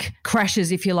economic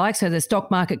crashes, if you like, so the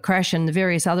stock market crash and the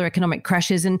various other economic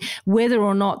crashes, and whether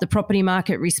or not the property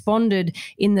market responded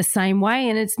in the same way.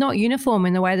 And it's not uniform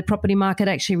in the way the property market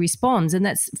actually responds. And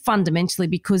that's fundamentally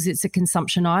because it's a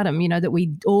consumption item, that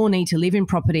we all need to live in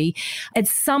property. At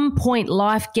some point,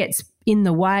 life gets in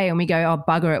the way and we go, oh,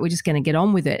 bugger it, we're just going to get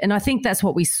on with it. And I think that's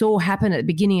what we saw happen at the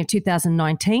beginning of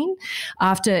 2019.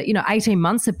 After, 18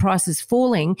 months of prices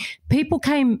falling, people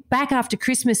came back after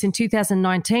Christmas in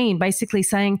 2019 basically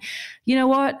saying, you know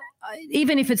what,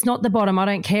 even if it's not the bottom, I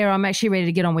don't care. I'm actually ready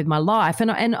to get on with my life.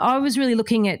 And I was really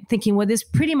thinking, well, there's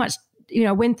pretty much,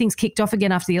 when things kicked off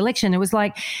again after the election, it was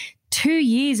like 2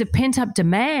 years of pent-up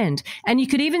demand. And you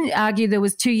could even argue there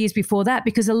was 2 years before that,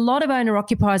 because a lot of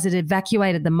owner-occupiers had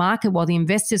evacuated the market while the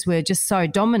investors were just so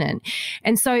dominant.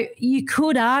 And so you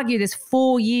could argue there's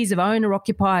 4 years of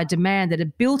owner-occupier demand that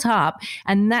had built up,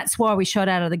 and that's why we shot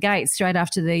out of the gate straight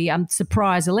after the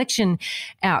surprise election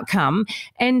outcome.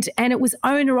 And it was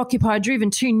owner-occupier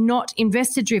driven too, not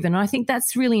investor driven. And I think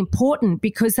that's really important,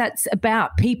 because that's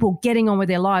about people getting on with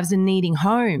their lives and needing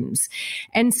homes.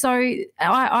 And so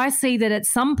I see that at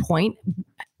some point,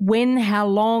 when, how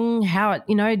long, how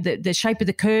it, the shape of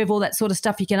the curve, all that sort of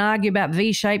stuff, you can argue about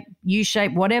V shape, U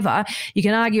shape, whatever. You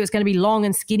can argue it's going to be long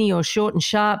and skinny or short and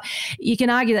sharp. You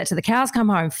can argue that till the cows come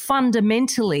home.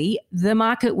 Fundamentally, the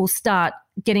market will start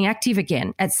getting active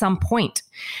again at some point.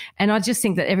 And I just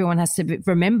think that everyone has to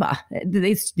remember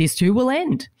this too will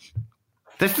end.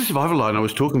 That's the survival line I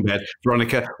was talking about,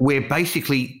 Veronica, where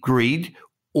basically greed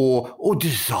or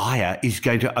desire is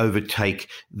going to overtake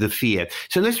the fear.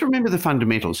 So let's remember the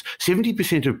fundamentals.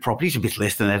 70% of properties, a bit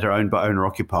less than that, are owned by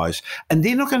owner-occupiers, and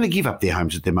they're not going to give up their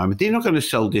homes at the moment. They're not going to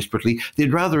sell desperately.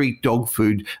 They'd rather eat dog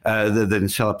food than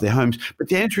sell up their homes. But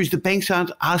the answer is the banks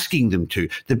aren't asking them to.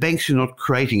 The banks are not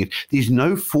creating it. There's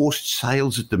no forced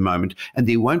sales at the moment, and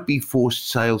there won't be forced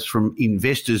sales from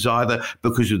investors either,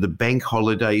 because of the bank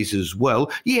holidays as well.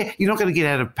 Yeah, you're not going to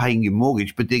get out of paying your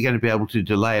mortgage, but they're going to be able to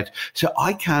delay it. So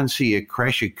I can't see a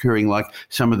crash occurring like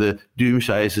some of the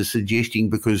doomsayers are suggesting,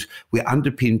 because we're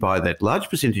underpinned by that large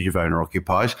percentage of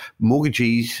owner-occupiers.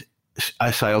 Mortgagees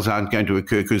sales aren't going to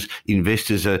occur because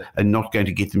investors are not going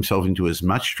to get themselves into as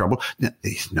much trouble. Now,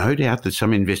 there's no doubt that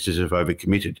some investors have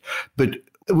overcommitted, but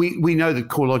we know that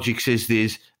CoreLogic says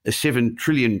there's $7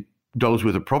 trillion worth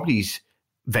of properties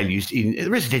values in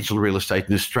residential real estate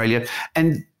in Australia,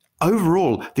 and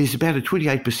overall, there's about a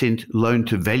 28%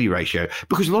 loan-to-value ratio,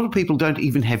 because a lot of people don't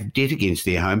even have debt against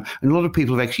their home, and a lot of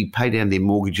people have actually paid down their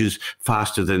mortgages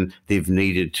faster than they've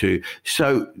needed to.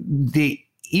 So there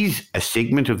is a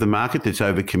segment of the market that's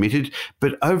overcommitted,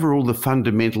 but overall the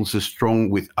fundamentals are strong,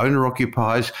 with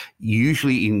owner-occupiers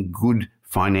usually in good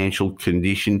financial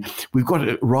condition. We've got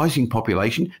a rising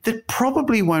population that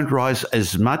probably won't rise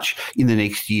as much in the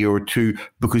next year or two,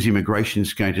 because immigration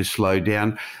is going to slow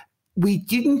down. We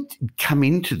didn't come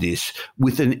into this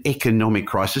with an economic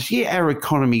crisis. Yeah, our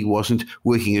economy wasn't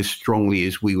working as strongly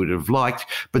as we would have liked,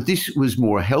 but this was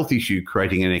more a health issue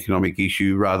creating an economic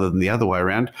issue rather than the other way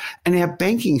around. And our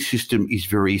banking system is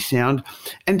very sound.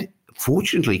 And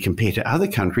fortunately, compared to other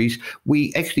countries,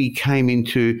 we actually came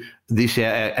into this,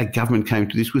 our government came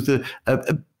to this with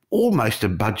almost a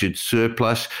budget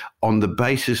surplus, on the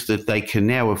basis that they can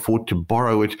now afford to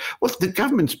borrow it. Well, the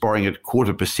government's borrowing at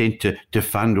 0.25% to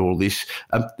fund all this.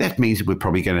 That means that we're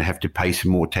probably going to have to pay some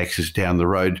more taxes down the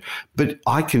road. But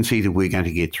I can see that we're going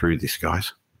to get through this,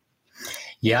 guys.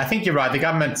 Yeah, I think you're right. The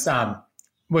government's,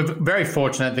 we're very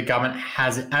fortunate the government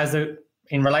has,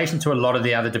 in relation to a lot of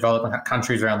the other developing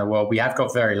countries around the world, we have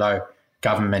got very low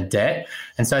government debt.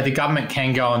 And so the government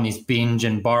can go on this binge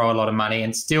and borrow a lot of money,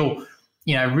 and still,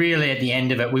 really at the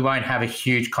end of it, we won't have a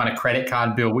huge kind of credit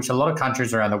card bill, which a lot of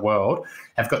countries around the world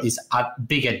have got this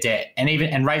bigger debt,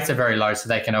 and rates are very low, so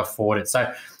they can afford it.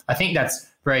 So I think that's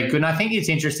very good. And I think it's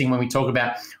interesting when we talk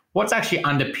about what's actually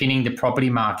underpinning the property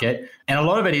market. And a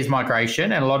lot of it is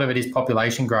migration, and a lot of it is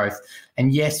population growth.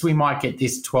 And yes, we might get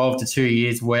this 12 months, 2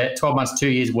 years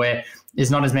where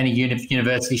there's not as many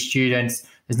university students,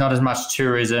 there's not as much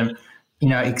tourism,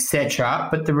 etc.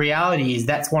 But the reality is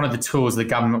that's one of the tools the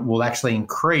government will actually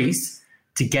increase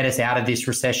to get us out of this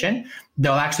recession.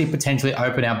 They'll actually potentially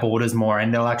open our borders more,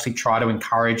 and they'll actually try to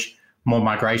encourage more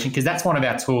migration, because that's one of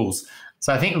our tools.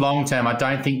 So I think long term, I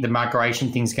don't think the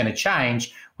migration thing's going to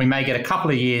change. We may get a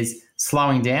couple of years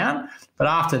slowing down, but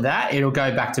after that, it'll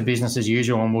go back to business as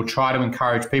usual, and we'll try to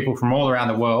encourage people from all around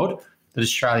the world that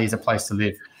Australia is a place to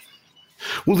live.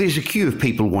 Well, there's a queue of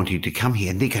people wanting to come here,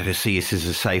 and they're going to see us as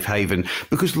a safe haven,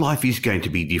 because life is going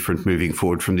to be different moving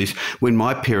forward from this. When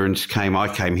my parents came, I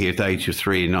came here at the age of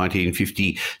 3 in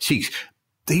 1956.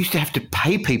 They used to have to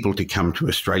pay people to come to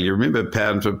Australia. Remember,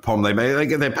 pound for pom, they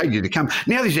paid you to come.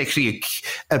 Now there's actually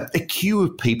a queue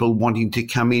of people wanting to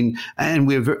come in, and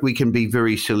we can be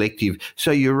very selective. So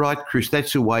you're right, Chris,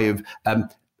 that's a way of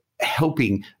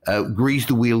helping grease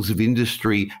the wheels of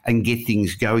industry and get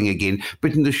things going again.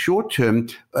 But in the short term,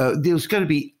 there's going to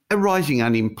be a rising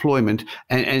unemployment,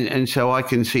 and so I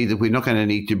can see that we're not going to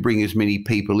need to bring as many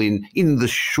people in the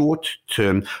short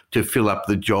term to fill up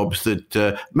the jobs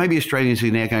that maybe Australians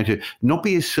are now going to not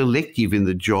be as selective in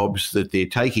the jobs that they're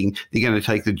taking. They're going to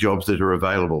take the jobs that are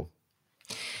available.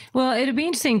 Well, it'll be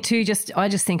interesting too, I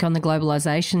just think on the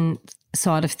globalisation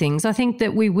side of things, I think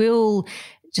that we will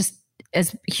just,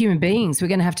 as human beings, we're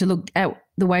going to have to look at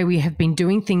the way we have been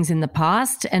doing things in the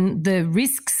past and the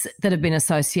risks that have been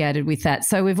associated with that.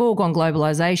 So we've all gone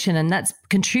globalisation, and that's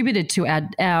contributed to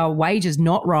our wages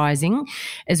not rising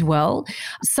as well.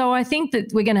 So I think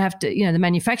that we're going to have to, the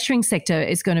manufacturing sector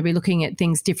is going to be looking at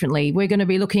things differently. We're going to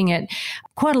be looking at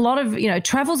quite a lot of,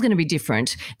 travel's going to be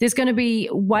different. There's going to be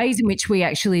ways in which we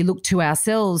actually look to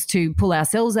ourselves to pull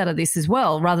ourselves out of this as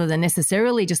well, rather than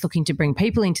necessarily just looking to bring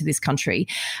people into this country.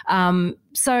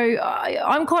 So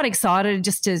I'm quite excited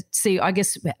just to see, I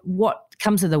guess, what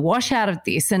comes of the wash out of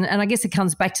this. And I guess it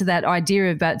comes back to that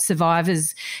idea about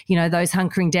survivors, those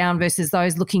hunkering down versus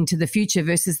those looking to the future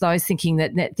versus those thinking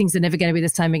that things are never going to be the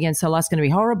same again, so life's going to be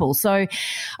horrible. So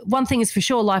one thing is for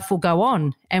sure, life will go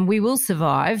on and we will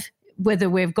survive, whether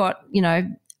we've got,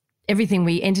 everything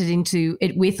we entered into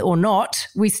it with or not.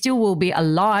 We still will be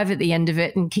alive at the end of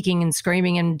it and kicking and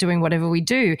screaming and doing whatever we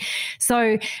do.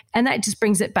 So, and that just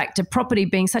brings it back to property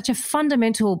being such a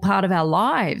fundamental part of our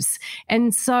lives.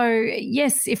 And so,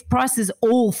 yes, if prices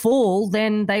all fall,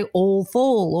 then they all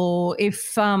fall. Or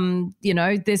if,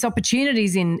 there's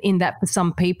opportunities in that for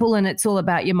some people, and it's all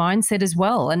about your mindset as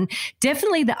well. And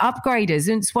definitely the upgraders,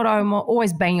 and it's what I'm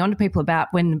always banging on to people about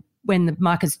when the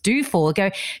markets do fall, I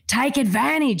go, take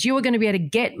advantage. You are going to be able to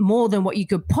get more than what you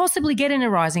could possibly get in a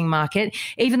rising market,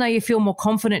 even though you feel more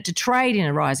confident to trade in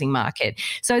a rising market.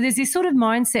 So there's this sort of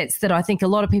mindsets that I think a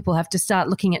lot of people have to start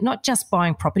looking at, not just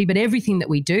buying property, but everything that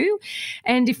we do.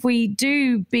 And if we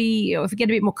get a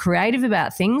bit more creative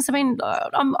about things, I mean,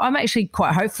 I'm actually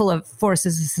quite hopeful for us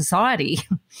as a society.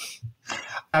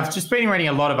 I've just been reading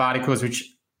a lot of articles, which,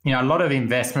 a lot of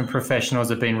investment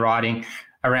professionals have been writing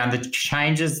around the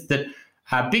changes that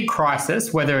big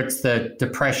crisis, whether it's the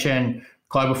Depression,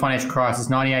 global financial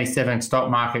crisis, 1987 stock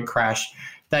market crash,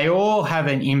 they all have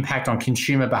an impact on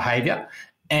consumer behaviour.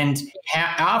 And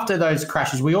after those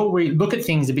crashes, we all look at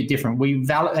things a bit different. We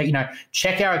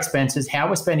check our expenses, how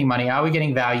we're spending money, are we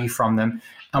getting value from them?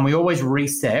 And we always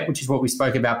reset, which is what we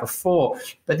spoke about before.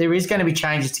 But there is going to be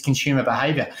changes to consumer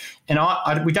behaviour.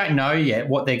 And we don't know yet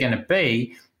what they're going to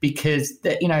be, because,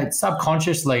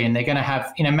 subconsciously, and they're going to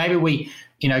have, maybe we,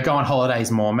 go on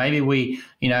holidays more. Maybe we,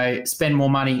 spend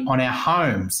more money on our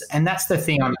homes. And that's the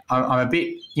thing I'm a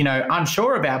bit,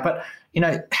 unsure about. But,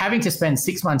 having to spend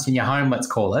 6 months in your home, let's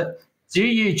call it, do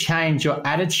you change your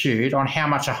attitude on how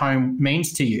much a home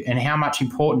means to you and how much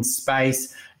important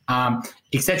space,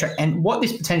 et cetera? And what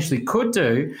this potentially could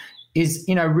do is,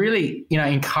 really,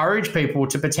 encourage people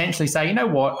to potentially say, you know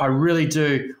what, I really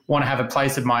do want to have a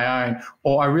place of my own,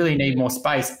 or I really need more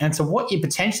space. And so what you're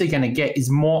potentially going to get is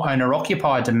more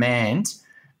owner-occupier demand,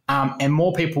 and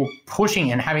more people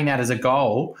pushing and having that as a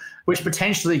goal, which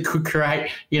potentially could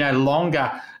create, longer,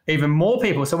 even more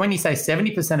people. So when you say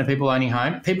 70% of people owning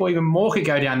home, people even more could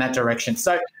go down that direction.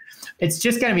 So it's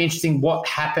just going to be interesting what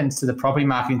happens to the property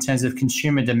market in terms of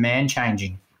consumer demand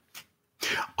changing.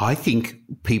 I think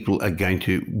people are going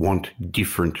to want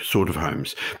different sort of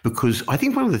homes, because I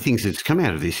think one of the things that's come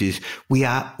out of this is we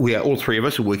are all three of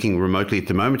us are working remotely at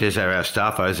the moment, as are our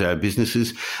staff, as are our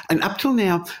businesses. And up till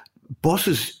now,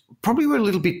 bosses probably were a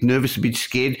little bit nervous, a bit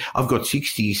scared. I've got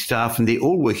 60 staff and they're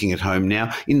all working at home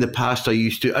now. In the past, I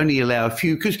used to only allow a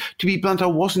few because, to be blunt, I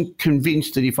wasn't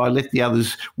convinced that if I let the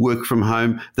others work from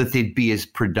home that they'd be as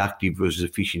productive or as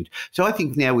efficient. So I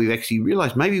think now we've actually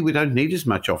realised maybe we don't need as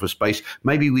much office space.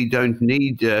 Maybe we don't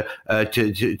need to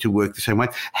work the same way.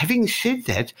 Having said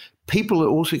that, people are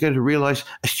also going to realise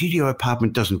a studio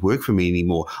apartment doesn't work for me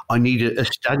anymore. I need a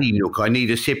study nook. I need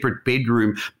a separate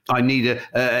bedroom. I need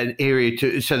an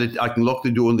area so that I can lock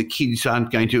the door and the kids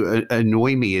aren't going to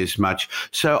annoy me as much.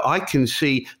 So I can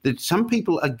see that some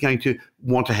people are going to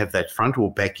want to have that front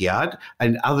or backyard,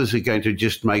 and others are going to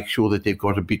just make sure that they've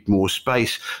got a bit more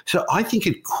space. So I think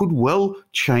it could well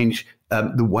change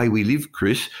the way we live,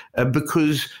 Chris,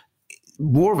 because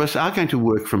more of us are going to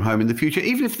work from home in the future,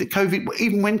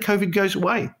 even when COVID goes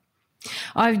away.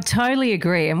 I totally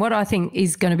agree. And what I think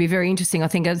is going to be very interesting, I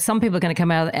think some people are going to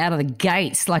come out of the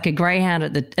gates like a greyhound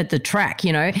at the track,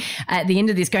 at the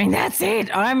end of this going, that's it,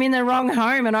 I'm in the wrong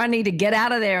home and I need to get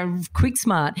out of there and quick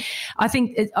smart. I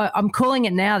think I'm calling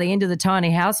it now the end of the tiny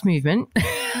house movement.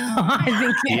 I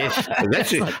think, yes,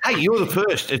 that's it. Hey, you're the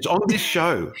first. It's on this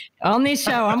show. On this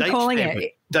show, I'm calling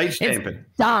it. Date stamping.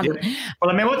 Done. Yep. Well,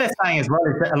 I mean, what they're saying as well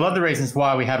is a lot of the reasons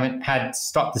why we haven't had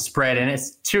stop the spread, and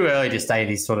it's too early to say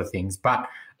these sort of things, but,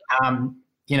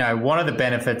 one of the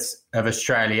benefits of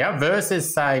Australia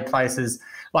versus, say, places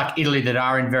like Italy that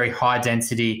are in very high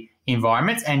density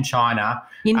environments, and China.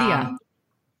 India.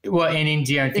 well, in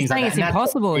India and They're things like saying that. it's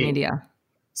impossible in India.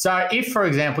 So if, for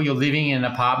example, you're living in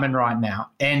an apartment right now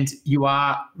and you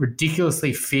are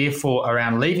ridiculously fearful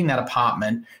around leaving that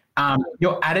apartment,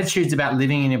 your attitudes about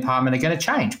living in an apartment are going to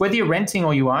change, whether you're renting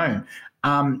or you own.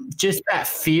 Just that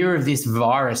fear of this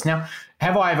virus. Now,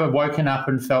 have I ever woken up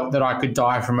and felt that I could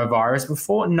die from a virus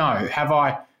before? No. Have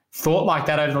I thought like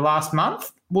that over the last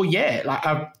month? Well, yeah. Like,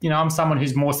 I'm someone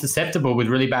who's more susceptible with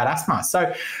really bad asthma.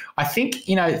 So I think,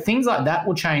 things like that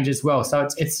will change as well. So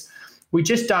it's we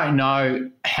just don't know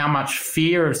how much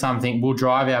fear of something will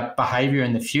drive our behaviour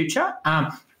in the future.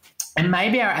 And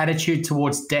maybe our attitude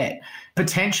towards debt.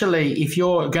 Potentially, if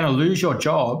you're going to lose your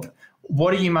job,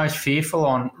 what are you most fearful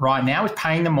on right now is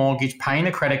paying the mortgage, paying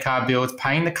the credit card bills,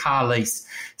 paying the car lease.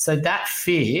 So that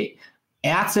fear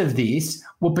out of this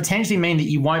will potentially mean that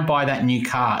you won't buy that new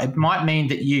car. It might mean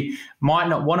that you might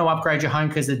not want to upgrade your home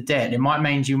because of debt. It might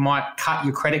mean you might cut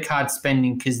your credit card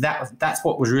spending because that's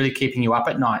what was really keeping you up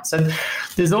at night. So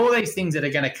there's all these things that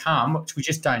are going to come, which we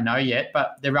just don't know yet,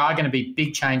 but there are going to be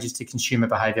big changes to consumer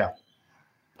behaviour.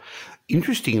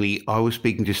 Interestingly, I was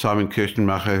speaking to Simon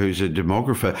Kirstenmacher, who's a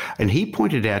demographer, and he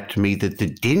pointed out to me that the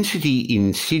density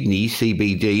in Sydney,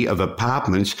 CBD, of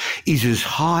apartments is as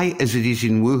high as it is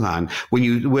in Wuhan when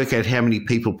you work out how many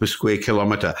people per square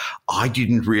kilometre. I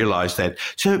didn't realise that.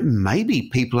 So maybe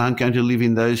people aren't going to live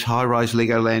in those high-rise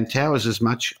Legoland towers as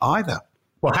much either.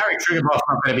 Well, Harry Triggerboff's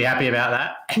not going to be happy about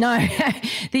that. No.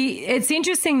 It's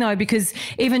interesting, though, because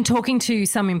even talking to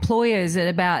some employers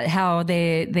about how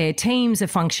their teams are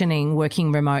functioning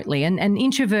working remotely, and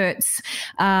introverts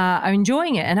are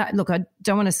enjoying it. And I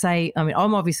don't want to say,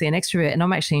 I'm obviously an extrovert and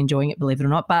I'm actually enjoying it, believe it or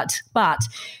not, but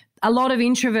a lot of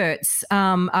introverts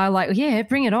are like, yeah,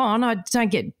 bring it on. I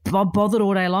don't get bothered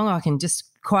all day long. I can just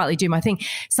quietly do my thing.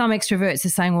 Some extroverts are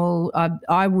saying, well,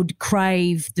 I would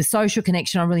crave the social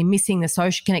connection. I'm really missing the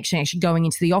social connection actually going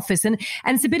into the office. And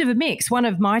it's a bit of a mix. One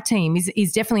of my team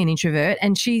is definitely an introvert,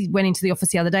 and she went into the office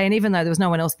the other day, and even though there was no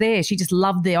one else there, she just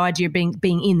loved the idea of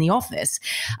being in the office.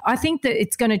 I think that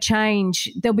it's going to change.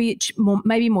 There'll be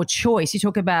maybe more choice. You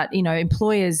talk about,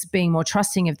 employers being more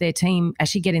trusting of their team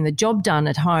actually getting the job done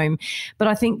at home. But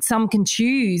I think some can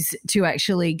choose to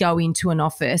actually go into an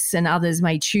office and others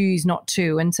may choose not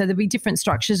to. And so there'll be different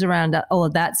structures around all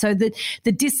of that. So the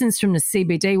distance from the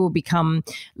CBD will become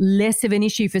less of an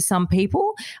issue for some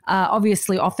people.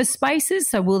 Obviously, office spaces.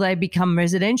 So will they become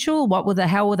residential?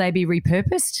 How will they be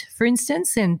repurposed, for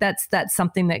instance? And that's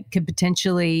something that could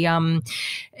potentially, and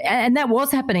that was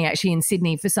happening actually in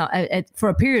Sydney for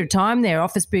a period of time. There,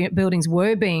 office buildings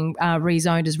were being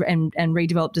rezoned and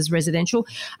redeveloped as residential.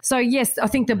 So yes, I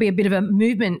think there'll be a bit of a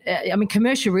movement.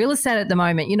 Commercial real estate at the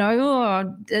moment,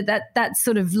 that's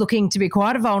sort of looking to be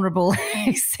quite a vulnerable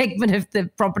segment of the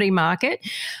property market.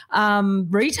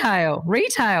 Retail,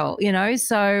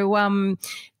 so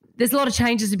there's a lot of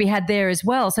changes to be had there as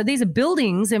well. So these are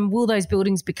buildings, and will those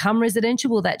buildings become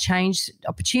residential? Will that change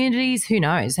opportunities? Who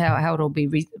knows how it'll be.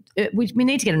 We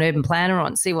need to get an urban planner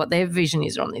on, see what their vision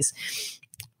is on this.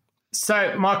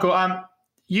 So, Michael,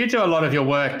 you do a lot of your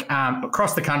work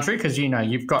across the country because,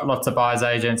 you've got lots of buyers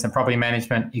agents and property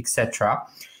management, etc.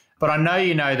 But I know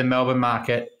you know the Melbourne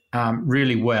market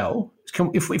really well.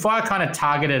 If I kind of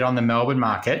targeted on the Melbourne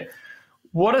market,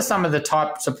 what are some of the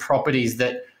types of properties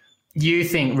that you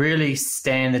think really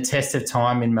stand the test of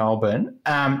time in Melbourne?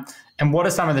 And what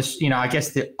are some of the,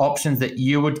 the options that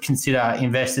you would consider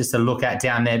investors to look at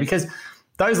down there? Because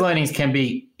those learnings can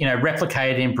be,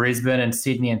 replicated in Brisbane and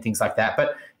Sydney and things like that.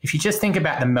 But if you just think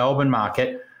about the Melbourne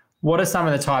market, what are some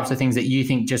of the types of things that you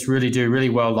think just really do really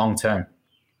well long term?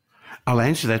 I'll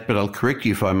answer that, but I'll correct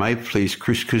you if I may, please,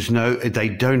 Chris, because no, they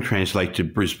don't translate to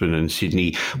Brisbane and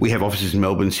Sydney. We have offices in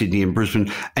Melbourne, Sydney and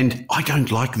Brisbane, and I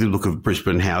don't like the look of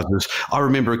Brisbane houses. I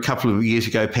remember a couple of years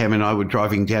ago, Pam and I were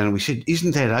driving down and we said,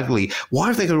 isn't that ugly? Why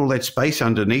have they got all that space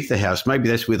underneath the house? Maybe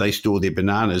that's where they store their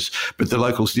bananas, but the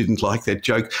locals didn't like that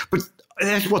joke. But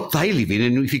that's what they live in.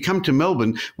 And if you come to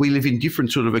Melbourne, we live in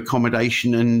different sort of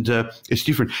accommodation and it's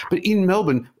different. But in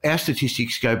Melbourne, our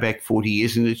statistics go back 40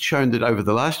 years and it's shown that over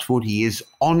the last 40 years,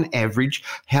 on average,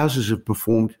 houses have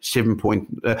performed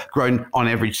grown on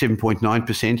average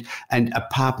 7.9% and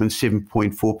apartments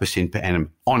 7.4% per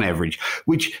annum on average,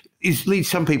 which leads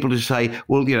some people to say,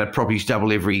 well, properties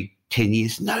double every 10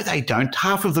 years. No, they don't.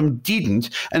 Half of them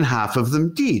didn't and half of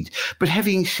them did. But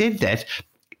having said that,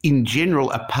 in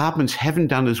general, apartments haven't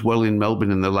done as well in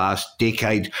Melbourne in the last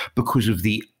decade because of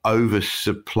the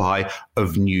oversupply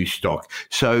of new stock.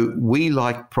 So we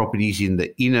like properties in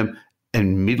the inner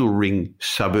and middle ring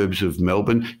suburbs of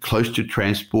Melbourne, close to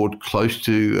transport, close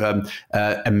to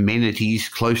amenities,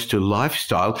 close to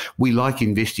lifestyle. We like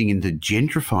investing in the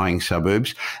gentrifying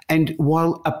suburbs. And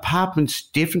while apartments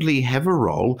definitely have a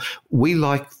role, we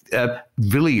like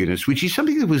villa units, which is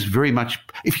something that was very much,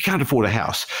 if you can't afford a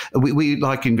house, we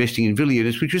like investing in villa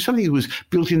units, which was something that was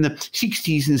built in the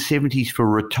 60s and 70s for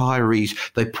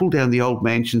retirees. They pulled down the old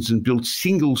mansions and built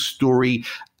single-storey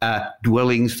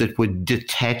dwellings that were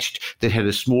detached, that had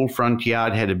a small front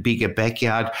yard, had a bigger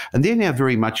backyard, and they're now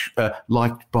very much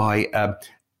liked by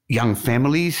young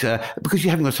families because you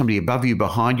haven't got somebody above you,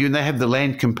 behind you, and they have the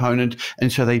land component,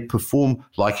 and so they perform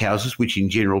like houses, which in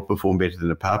general perform better than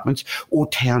apartments, or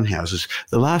townhouses.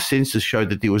 The last census showed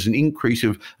that there was an increase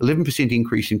of 11%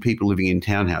 increase in people living in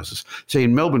townhouses. So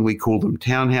in Melbourne, we call them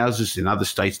townhouses. In other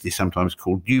states, they're sometimes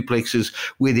called duplexes,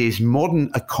 where there's modern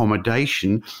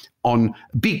accommodation on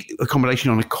big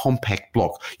accommodation on a compact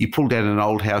block. You pull down an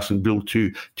old house and build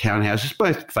two townhouses,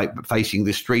 both facing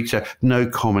the street, so no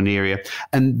common area.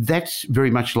 And that's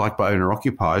very much liked by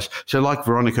owner-occupiers. So like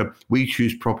Veronica, we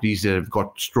choose properties that have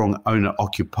got strong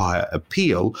owner-occupier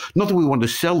appeal. Not that we want to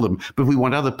sell them, but we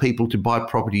want other people to buy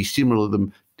properties similar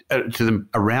to them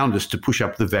around us to push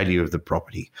up the value of the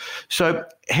property. So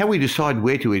how we decide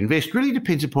where to invest really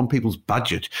depends upon people's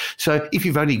budget. So if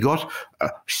you've only got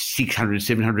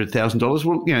 $600,000, $700,000,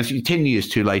 well, you know, so you're 10 years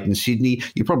too late in Sydney,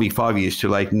 you're probably 5 years too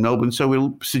late in Melbourne, so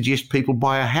we'll suggest people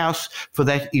buy a house for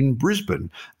that in Brisbane.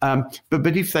 But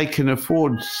if they can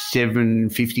afford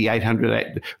 $750,000,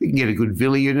 $800,000, we can get a good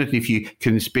villa unit. If you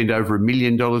can spend over $1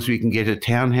 million, we can get a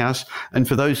townhouse. And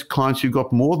for those clients who've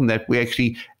got more than that, we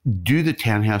actually do the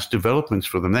townhouse developments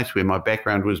for them. That's where my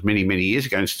background was many, many years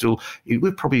ago, and still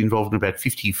we're probably involved in about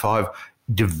 55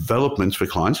 developments for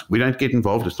clients. We don't get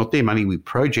involved. It's not their money. We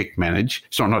project manage.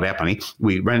 It's not our money.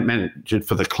 We manage it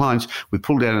for the clients. We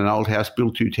pull down an old house,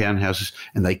 build two townhouses,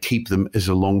 and they keep them as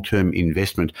a long-term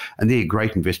investment. And they're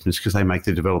great investments because they make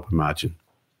the developer margin.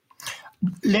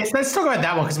 Let's talk about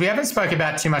that one, because we haven't spoken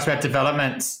about too much about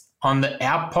developments on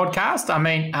our podcast. I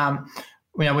mean,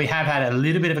 you know, we have had a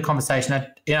little bit of a conversation.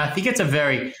 I think it's a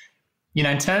very, you know,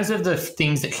 in terms of the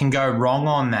things that can go wrong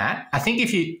on that, I think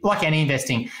if you, like any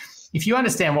investing, if you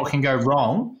understand what can go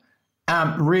wrong,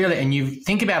 really, and you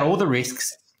think about all the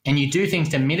risks and you do things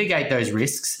to mitigate those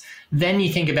risks, then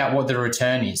you think about what the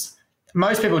return is.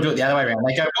 Most people do it the other way around.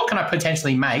 They go, what can I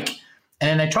potentially make? And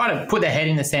then they try to put their head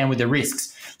in the sand with the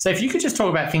risks. So if you could just talk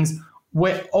about things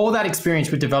where all that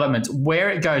experience with development, where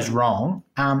it goes wrong,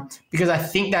 because I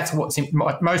think that's what's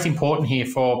most important here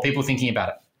for people thinking about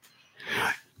it.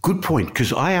 Good point,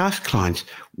 because I ask clients,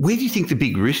 where do you think the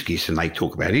big risk is? And they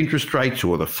talk about interest rates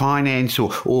or the finance or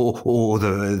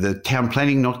the town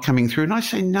planning not coming through. And I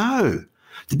say, no,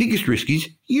 the biggest risk is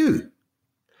you.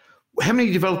 How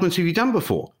many developments have you done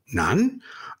before? None.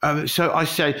 So I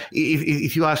say,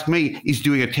 if you ask me, is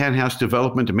doing a townhouse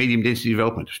development, a medium density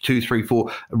development, 2, 3,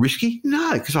 4 risky?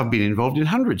 No, because I've been involved in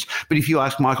hundreds. But if you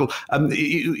ask Michael,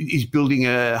 is building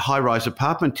a high-rise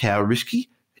apartment tower risky?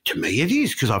 To me, it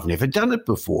is, because I've never done it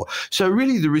before. So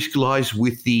really the risk lies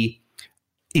with the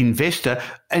investor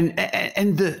and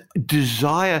the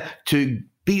desire to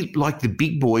be like the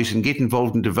big boys and get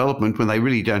involved in development when they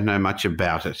really don't know much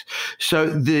about it. So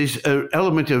there's an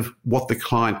element of what the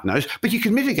client knows, but you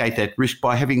can mitigate that risk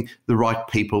by having the right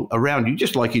people around you,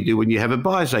 just like you do when you have a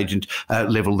buyer's agent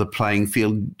level the playing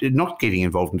field, not getting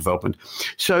involved in development.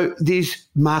 So there's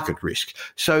market risk.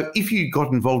 So if you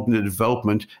got involved in a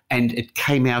development and it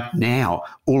came out now,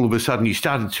 all of a sudden you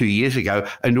started 2 years ago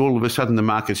and all of a sudden the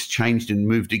market's changed and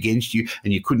moved against you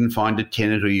and you couldn't find a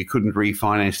tenant or you couldn't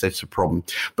refinance, that's a problem.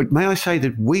 But may I say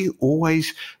that we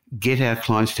always get our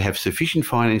clients to have sufficient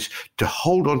finance to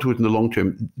hold on to it in the long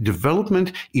term.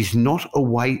 Development is not a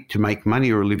way to make money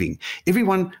or a living.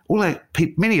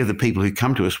 Many of the people who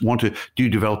come to us want to do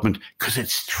development because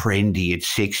it's trendy, it's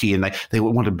sexy, and they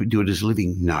want to do it as a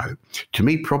living. No. To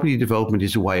me, property development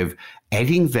is a way of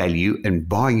adding value and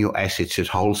buying your assets at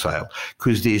wholesale,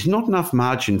 because there's not enough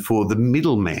margin for the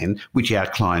middleman, which our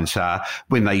clients are,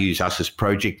 when they use us as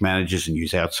project managers and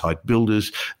use outside builders.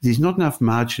 There's not enough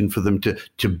margin for them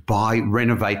to buy,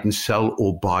 renovate and sell,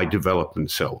 or buy, develop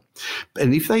and sell.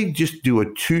 And if they just do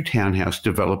a 2 townhouse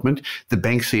development, the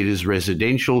bank see it as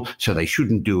residential, so they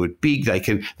shouldn't do it big.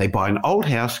 They buy an old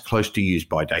house close to use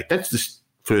by date. That's the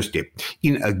first step,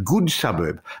 in a good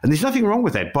suburb. And there's nothing wrong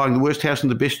with that. Buying the worst house in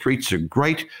the best streets is a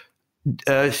great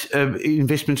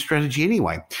investment strategy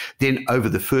anyway. Then over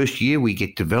the first year, we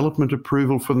get development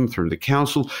approval for them through the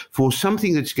council for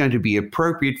something that's going to be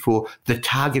appropriate for the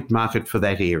target market for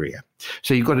that area.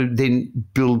 So you've got to then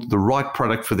build the right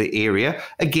product for the area.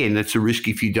 Again, that's a risk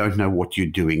if you don't know what you're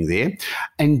doing there.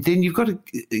 And then you've got to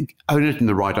own it in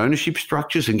the right ownership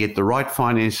structures and get the right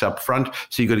finance up front.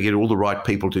 So you've got to get all the right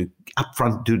people to up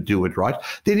front to do it right.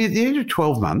 Then at the end of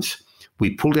 12 months,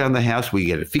 we pull down the house, we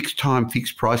get a fixed time,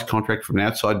 fixed price contract from an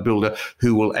outside builder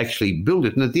who will actually build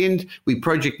it. And at the end, we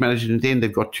project manage it, and at the end,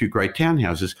 they've got 2 great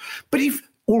townhouses. But if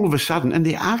all of a sudden, and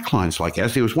there are clients like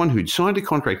ours, there was one who'd signed a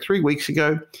contract 3 weeks ago,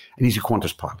 and he's a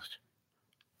Qantas pilot.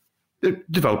 The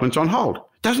development's on hold.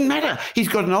 Doesn't matter. He's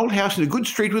got an old house in a good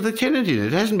street with a tenant in it.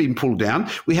 It hasn't been pulled down.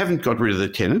 We haven't got rid of the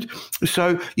tenant.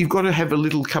 So you've got to have a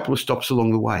little couple of stops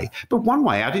along the way. But one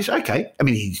way out is, okay, I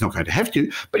mean, he's not going to have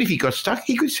to, but if he got stuck,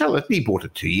 he could sell it. He bought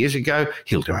it 2 years ago.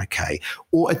 He'll do okay.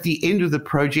 Or at the end of the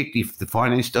project, if the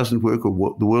finance doesn't work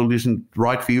or the world isn't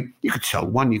right for you, you could sell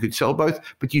one, you could sell both,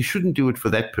 but you shouldn't do it for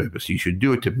that purpose. You should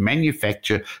do it to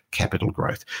manufacture capital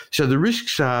growth. So the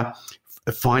risks are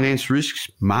finance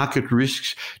risks, market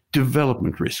risks,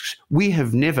 development risks. We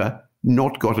have never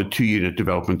not got a 2-unit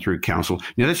development through council.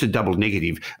 Now, that's a double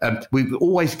negative. We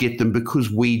always get them because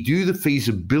we do the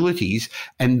feasibilities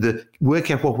and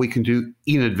work out what we can do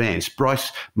in advance.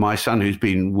 Bryce, my son, who's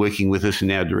been working with us and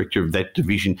now director of that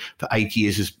division for 8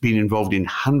 years, has been involved in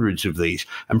hundreds of these.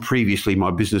 And previously, my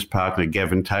business partner,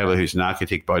 Gavin Taylor, who's an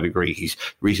architect by degree, he's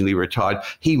recently retired,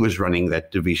 he was running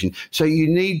that division. So you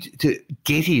need to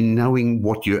get in knowing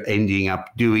what you're ending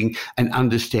up doing and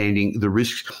understanding the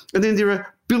risks. And then there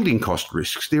are building cost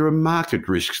risks, there are market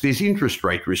risks, there's interest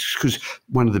rate risks, because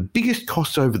one of the biggest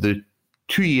costs over the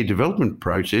 2-year development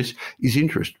process is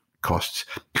interest costs.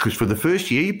 Because for the first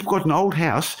year, you've got an old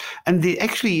house and there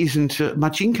actually isn't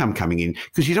much income coming in,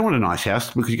 because you don't want a nice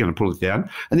house because you're going to pull it down.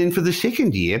 And then for the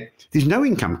second year, there's no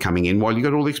income coming in while you've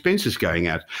got all the expenses going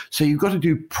out. So you've got to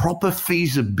do proper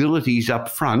feasibilities up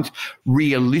front,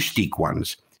 realistic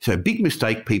ones. So a big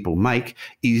mistake people make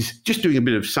is just doing a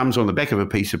bit of sums on the back of a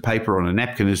piece of paper on a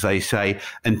napkin, as they say,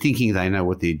 and thinking they know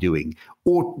what they're doing.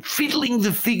 Or fiddling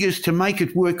the figures to make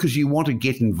it work because you want to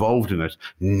get involved in it.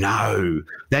 No,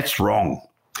 that's wrong.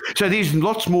 So there's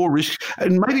lots more risks,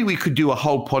 and maybe we could do a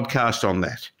whole podcast on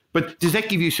that. But does that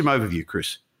give you some overview,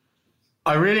 Chris?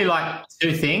 I really like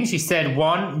 2 things. You said,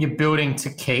 one, you're building to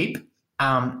keep.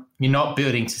 You're not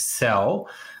building to sell.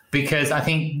 Because I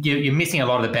think you're missing a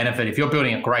lot of the benefit. If you're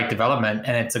building a great development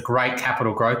and it's a great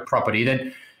capital growth property,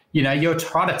 then you're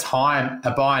trying to time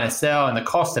a buy and a sell and the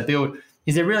cost to build.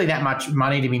 Is there really that much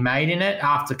money to be made in it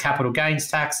after capital gains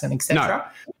tax and et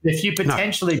cetera? No. If you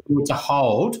potentially build to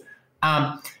hold,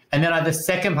 and then the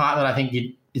second part that I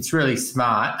think it's really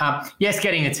smart. Yes,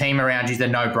 getting a team around you is a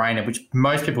no-brainer, which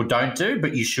most people don't do,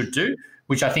 but you should do.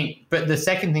 Which I think. But the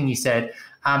second thing you said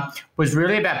was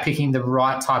really about picking the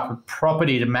right type of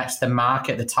property to match the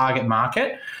market, the target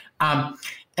market. And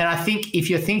I think if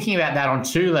you're thinking about that on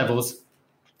 2 levels,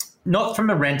 not from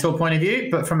a rental point of view,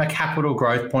 but from a capital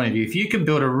growth point of view, if you can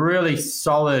build a really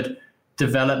solid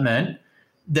development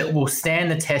that will stand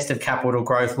the test of capital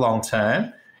growth long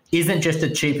term, isn't just a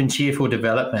cheap and cheerful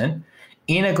development,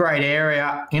 in a great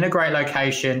area, in a great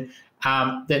location,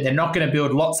 that they're not going to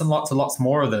build lots and lots and lots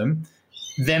more of them,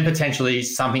 then potentially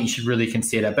something you should really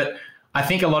consider. But I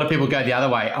think a lot of people go the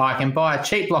other way. I can buy a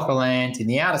cheap block of land in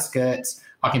the outer skirts.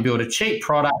 I can build a cheap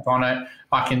product on it.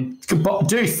 I can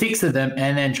do 6 of them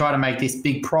and then try to make this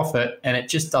big profit, and it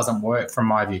just doesn't work from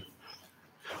my view.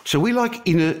 So we like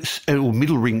inner or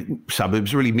middle ring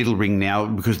suburbs, really middle ring now,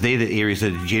 because they're the areas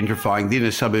that are gentrifying. The inner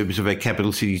suburbs of our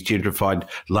capital cities gentrified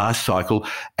last cycle.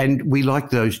 And we like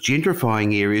those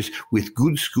gentrifying areas with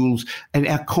good schools. And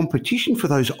our competition for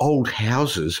those old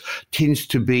houses tends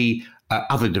to be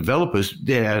other developers.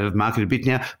 They're out of the market a bit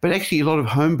now, but actually a lot of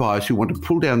home buyers who want to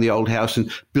pull down the old house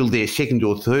and build their second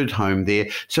or third home there.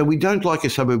 So we don't like a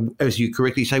suburb, as you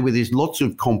correctly say, where there's lots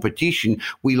of competition.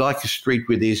 We like a street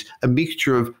where there's a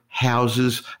mixture of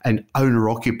houses and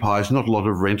owner-occupiers, not a lot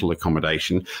of rental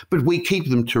accommodation, but we keep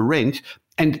them to rent.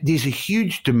 And there's a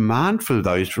huge demand for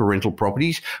those for rental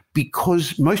properties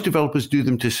because most developers do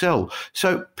them to sell.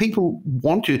 So people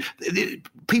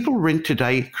rent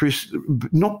today, Chris,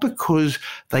 not because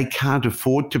they can't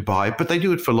afford to buy, but they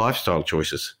do it for lifestyle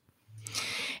choices.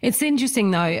 It's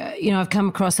interesting though, I've come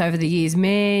across over the years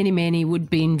many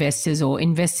would-be investors or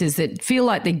investors that feel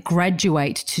like they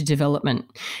graduate to development.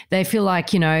 They feel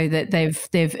like, that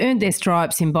they've earned their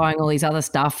stripes in buying all these other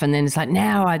stuff, and then it's like,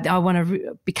 now I want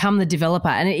to become the developer.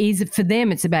 And it is, for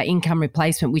them, it's about income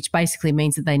replacement, which basically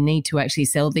means that they need to actually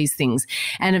sell these things.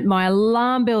 And my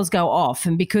alarm bells go off.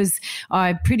 And because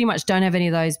I pretty much don't have any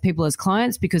of those people as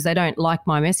clients because they don't like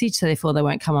my message, so therefore they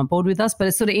won't come on board with us. But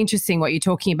it's sort of interesting what you're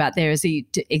talking about there is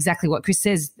exactly what Chris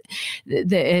says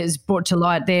that is brought to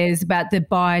light. There's about the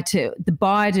buy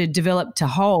to develop to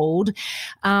hold.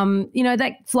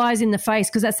 That flies in the face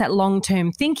because that's that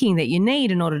long-term thinking that you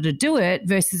need in order to do it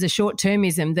versus a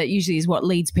short-termism that usually is what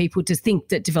leads people to think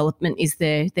that development is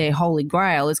their holy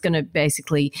grail. It's going to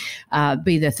basically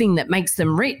be the thing that makes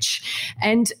them rich.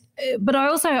 But I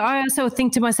also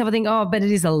think to myself, but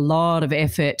it is a lot of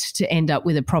effort to end up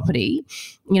with a property.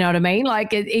 You know what I mean?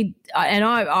 Like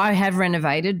I have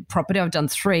renovated property. I've done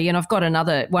 3, and I've got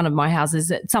another one of my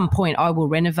houses. At some point I will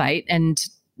renovate and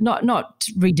not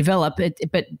redevelop it,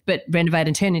 but renovate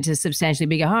and turn into a substantially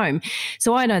bigger home.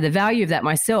 So I know the value of that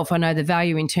myself. I know the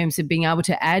value in terms of being able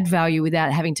to add value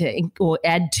without having to, or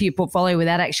add to your portfolio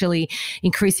without actually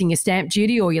increasing your stamp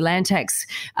duty or your land tax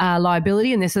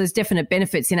liability. And there's definite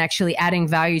benefits in actually adding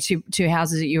value to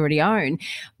houses that you already own.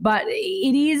 But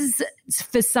it is,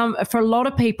 for a lot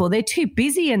of people, they're too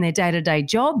busy in their day-to-day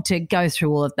job to go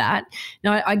through all of that.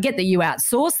 Now, I get that you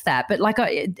outsource that, but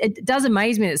it does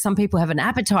amaze me that some people have an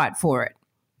appetite for it.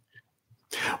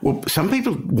 Well, some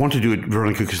people want to do it,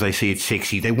 Veronica, because they see it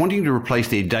sexy. They're wanting to replace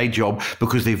their day job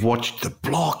because they've watched The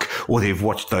Block or they've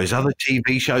watched those other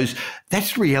TV shows.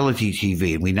 That's reality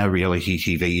TV, and we know reality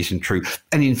TV isn't true.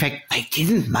 And in fact, they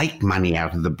didn't make money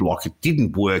out of The Block. It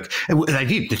didn't work. And they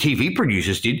did. The TV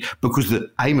producers did, because the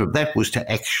aim of that was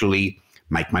to actually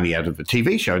make money out of the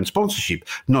TV show and sponsorship,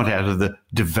 not out of the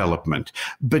development.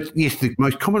 But yes, the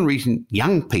most common reason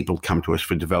young people come to us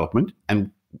for development,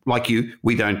 and like you,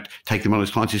 we don't take them on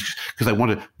as clients, is because they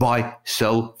want to buy,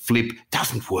 sell, flip.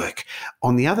 Doesn't work.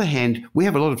 On the other hand, we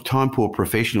have a lot of time-poor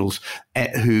professionals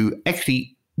who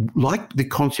actually like the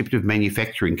concept of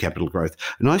manufacturing capital growth.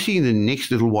 And I see in the next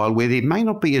little while where there may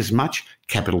not be as much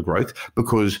capital growth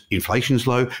because inflation's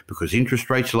low, because interest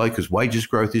rates are low, because wages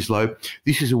growth is low.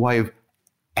 This is a way of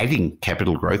adding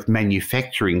capital growth,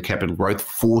 manufacturing capital growth,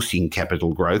 forcing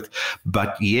capital growth.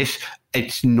 But yes,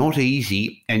 it's not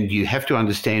easy, and you have to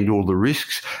understand all the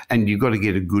risks, and you've got to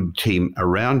get a good team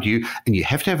around you, and you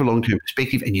have to have a long-term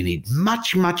perspective, and you need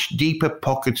much, much deeper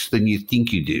pockets than you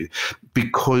think you do,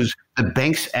 because the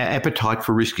bank's appetite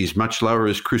for risk is much lower,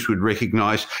 as Chris would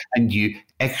recognise, and you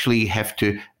actually have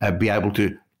to be able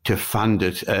to fund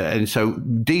it. And so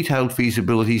detailed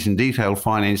feasibilities and detailed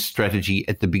finance strategy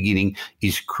at the beginning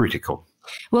is critical.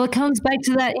 Well, it comes back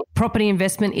to that property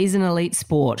investment is an elite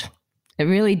sport. It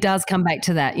really does come back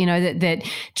to that, that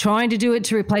trying to do it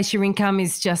to replace your income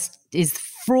is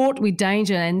fraught with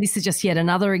danger. And this is just yet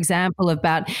another example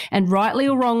about, and rightly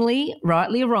or wrongly,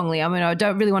 I mean, I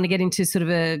don't really want to get into sort of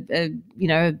a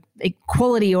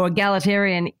equality or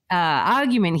egalitarian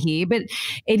argument here, but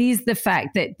it is the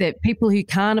fact that people who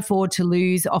can't afford to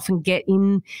lose often get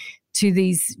into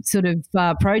these sort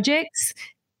of projects.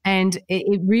 And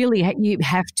it really, you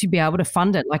have to be able to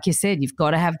fund it. Like you said, you've got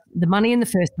to have the money in the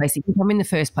first place, the income in the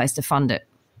first place to fund it.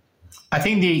 I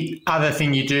think the other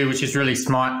thing you do, which is really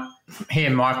smart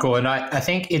here, Michael, and I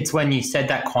think it's when you said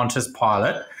that Qantas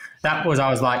pilot, I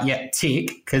was like, yeah, tick,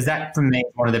 because that for me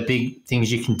is one of the big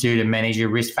things you can do to manage your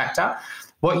risk factor.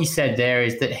 What you said there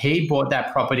is that he bought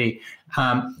that property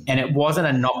and it wasn't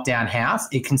a knockdown house.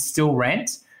 It can still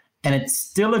rent. And it's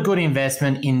still a good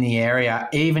investment in the area,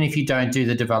 even if you don't do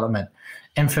the development.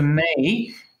 And for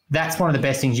me, that's one of the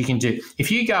best things you can do.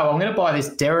 If you go, I'm going to buy this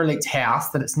derelict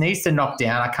house that it needs to knock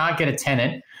down, I can't get a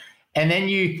tenant, and then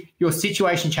your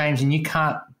situation changes and you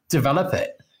can't develop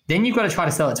it, then you've got to try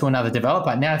to sell it to another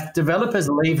developer. Now, if developers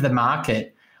leave the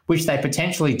market, which they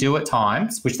potentially do at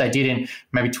times, which they did in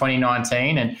maybe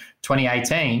 2019 and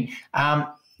 2018,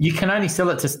 you can only sell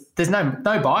it to – there's no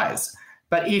buyers.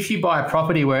 But if you buy a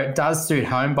property where it does suit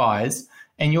home buyers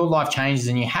and your life changes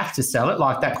and you have to sell it,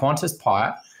 like that Qantas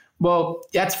pilot, well,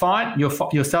 that's fine. You'll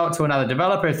sell it to another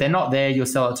developer. If they're not there, you'll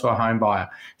sell it to a home buyer.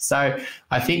 So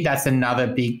I think that's another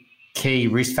big key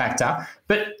risk factor.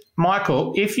 But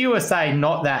Michael, if you were, say,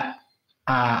 not that,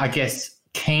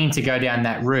 keen to go down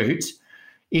that route,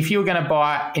 if you were going to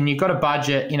buy and you've got a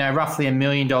budget, roughly $1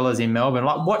 million in Melbourne,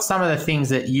 like what's some of the things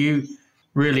that you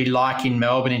really like in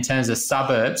Melbourne in terms of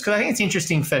suburbs? Because I think it's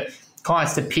interesting for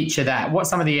clients to picture that. What's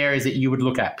some of the areas that you would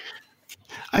look at?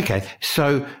 Okay,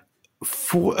 so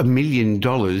for $1 million,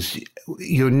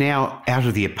 you're now out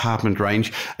of the apartment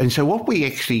range. And so what we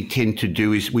actually tend to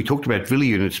do is, we talked about villa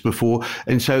units before,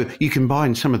 and so you can buy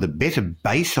in some of the better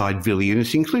Bayside villa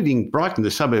units, including Brighton,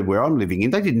 the suburb where I'm living in.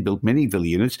 They didn't build many villa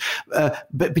units,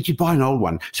 but you buy an old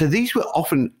one. So these were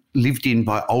often lived in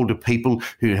by older people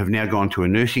who have now gone to a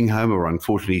nursing home, or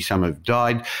unfortunately some have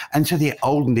died. And so they're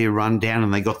old and they're run down,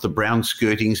 and they got the brown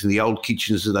skirtings and the old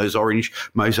kitchens and those orange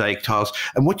mosaic tiles.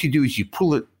 And what you do is you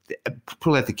pull out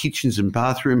the kitchens and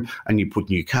bathroom, and you put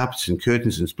new carpets and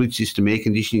curtains and split system air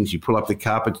conditionings. You pull up the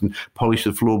carpet and polish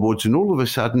the floorboards, and all of a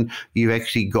sudden you've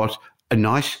actually got a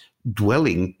nice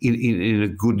dwelling in a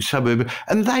good suburb.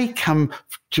 And they come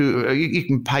to, you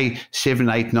can pay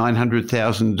 $700,000, $800,000,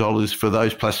 $900,000 for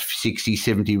those, plus 60,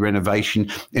 70 renovation.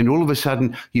 And all of a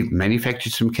sudden you've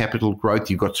manufactured some capital growth,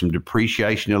 you've got some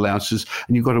depreciation allowances,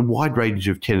 and you've got a wide range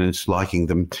of tenants liking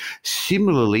them.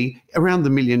 Similarly, around the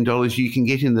 $1 million you can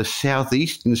get in the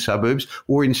southeastern suburbs,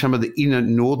 or in some of the inner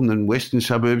northern and western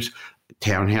suburbs,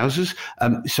 townhouses.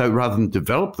 So rather than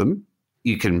develop them,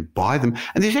 you can buy them.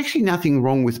 And there's actually nothing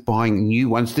wrong with buying new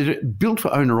ones that are built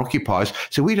for owner-occupiers.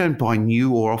 So we don't buy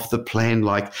new or off the plan,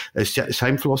 like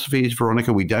same philosophy as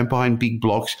Veronica. We don't buy in big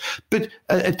blocks. But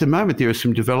at the moment, there are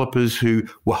some developers who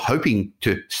were hoping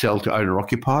to sell to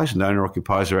owner-occupiers, and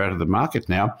owner-occupiers are out of the market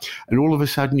now. And all of a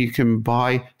sudden, you can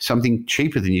buy something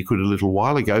cheaper than you could a little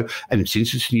while ago. And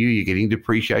since it's new, you're getting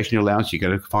depreciation allowance. You're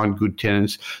going to find good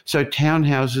tenants. So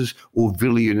townhouses or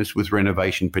villa units with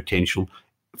renovation potential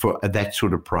for that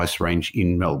sort of price range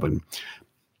in Melbourne.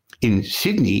 In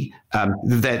Sydney,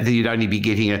 that you'd only be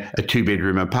getting a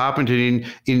two-bedroom apartment, and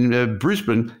in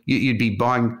Brisbane, you'd be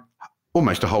buying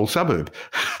almost a whole suburb.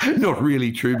 Not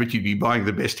really true, but you'd be buying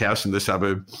the best house in the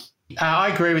suburb. I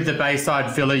agree with the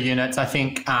Bayside villa units. I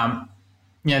think,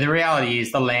 the reality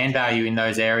is the land value in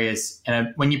those areas,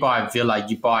 and when you buy a villa,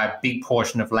 you buy a big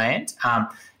portion of land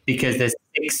because there's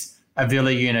 6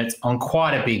 villa units on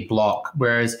quite a big block,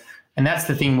 and that's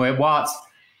the thing where while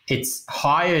it's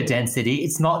higher density,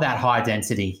 it's not that high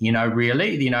density,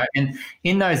 really, and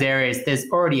in those areas, there's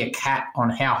already a cap on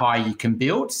how high you can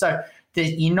build. So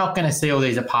you're not going to see all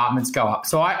these apartments go up.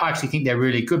 So I actually think they're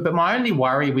really good. But my only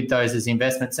worry with those as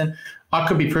investments, and I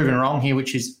could be proven wrong here,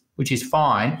 which is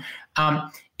fine,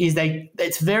 is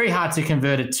it's very hard to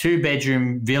convert a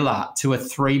 2-bedroom villa to a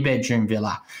 3-bedroom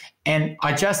villa. And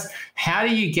how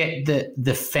do you get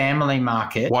the family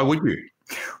market? Why would you?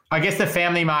 I guess the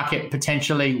family market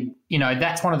potentially,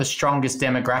 that's one of the strongest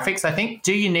demographics, I think.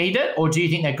 Do you need it, or do you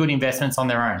think they're good investments on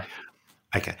their own?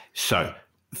 Okay, so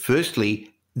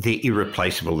firstly, they're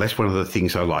irreplaceable. That's one of the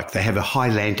things I like. They have a high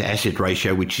land to asset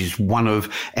ratio, which is one of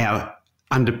our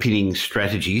underpinning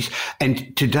strategies.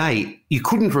 And today, you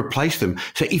couldn't replace them.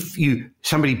 So if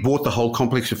somebody bought the whole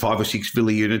complex of 5 or 6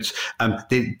 villa units,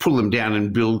 they'd pull them down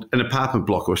and build an apartment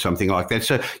block or something like that.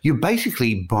 So you're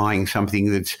basically buying something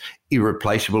that's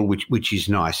irreplaceable, which is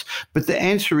nice. But the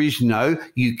answer is no,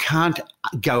 you can't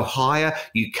go higher.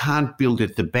 You can't build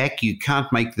at the back. You can't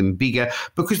make them bigger,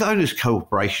 because the Owners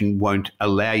Corporation won't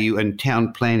allow you, and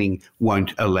town planning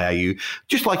won't allow you.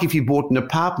 Just like if you bought an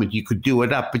apartment, you could do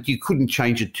it up, but you couldn't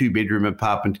change a 2-bedroom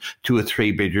apartment to a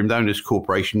 3-bedroom. The Owners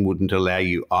Corporation wouldn't allow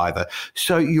you either.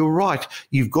 So you're right.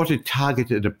 You've got to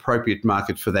target an appropriate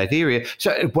market for that area.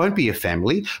 So it won't be a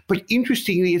family, but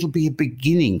interestingly, it'll be a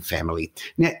beginning family.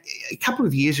 Now, a couple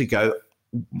of years ago,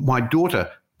 my daughter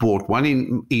bought one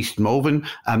in East Melbourne,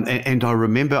 and I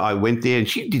remember I went there and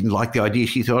she didn't like the idea.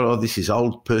 She thought, this is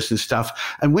old person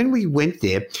stuff. And when we went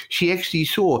there, she actually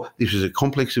saw this was a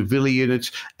complex of villa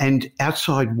units, and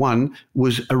outside one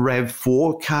was a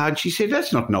RAV4 car. And she said,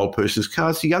 that's not an old person's car,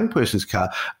 it's a young person's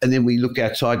car. And then we looked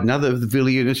outside another of the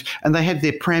villa units, and they had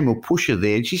their pram or pusher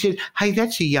there. And she said, hey,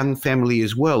 that's a young family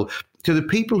as well. To the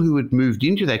people who had moved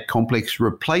into that complex,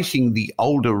 replacing the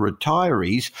older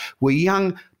retirees were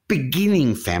young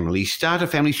beginning families, starter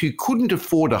families who couldn't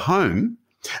afford a home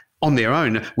on their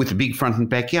own with a big front and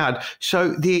backyard.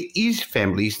 So there is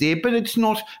families there, but it's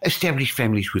not established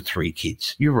families with 3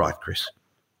 kids. You're right, Chris.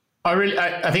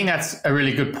 I think that's a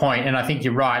really good point, and I think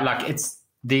you're right. Like, it's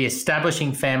the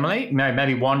establishing family,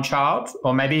 maybe 1 child,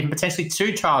 or maybe even potentially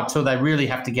 2 child till they really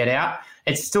have to get out.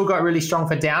 It's still got really strong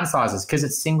for downsizers because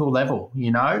it's single level,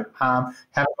 have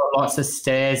got lots of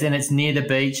stairs, and it's near the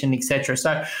beach and et cetera.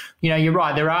 So, you're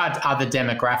right. There are other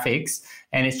demographics,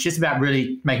 and it's just about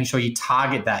really making sure you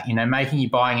target that, making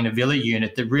you buying in a villa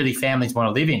unit that really families want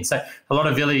to live in. So a lot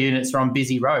of villa units are on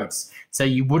busy roads. So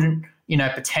you wouldn't,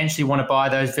 potentially want to buy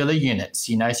those villa units,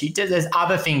 So there's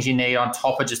other things you need on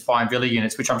top of just buying villa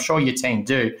units, which I'm sure your team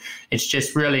do. It's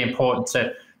just really important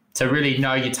to really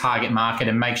know your target market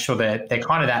and make sure they're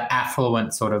kind of that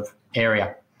affluent sort of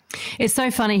area. It's so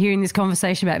funny hearing this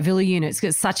conversation about villa units.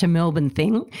 It's such a Melbourne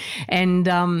thing. And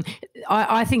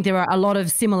I think there are a lot of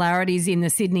similarities in the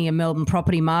Sydney and Melbourne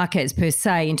property markets per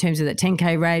se, in terms of that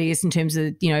 10K radius, in terms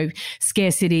of,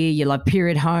 scarcity, you love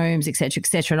period homes, et cetera, et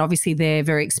cetera. And obviously they're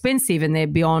very expensive and they're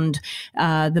beyond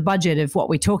the budget of what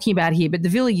we're talking about here. But the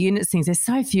villa units things, there's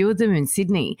so few of them in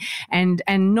Sydney, and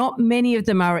not many of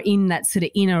them are in that sort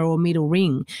of inner or middle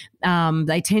ring.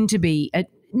 They tend to be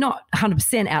not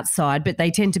 100% outside, but they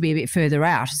tend to be a bit further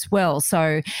out as well.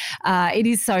 So it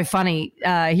is so funny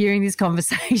hearing this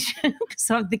conversation, because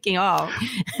I'm thinking,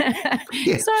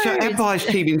 yeah. So our buyers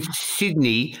team in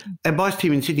Sydney,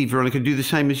 Veronica, do the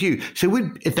same as you. So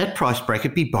we'd, at that price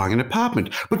bracket, be buying an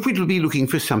apartment, but we'd be looking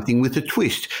for something with a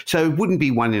twist. So it wouldn't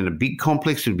be one in a big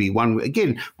complex. It would be one,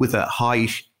 again, with a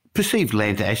high-ish perceived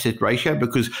land to asset ratio,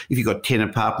 because if you've got 10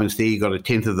 apartments there, you've got a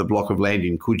tenth of the block of land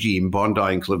in Coogee, in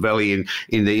Bondi, in Clovelly,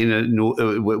 in the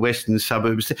inner western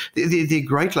suburbs. They're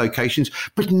great locations,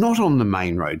 but not on the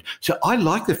main road. So I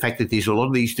like the fact that there's a lot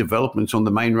of these developments on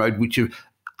the main road, which have,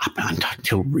 up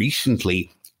until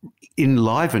recently,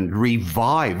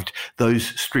 revived those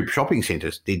strip shopping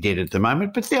centres. They're dead at the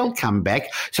moment, but they'll come back.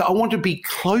 So I want to be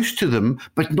close to them,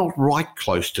 but not right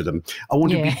close to them. I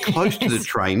want to be close to the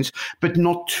trains, but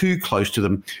not too close to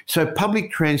them. So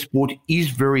public transport is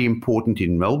very important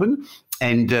in Melbourne.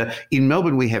 And in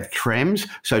Melbourne, we have trams.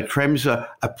 So trams are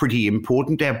pretty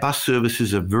important. Our bus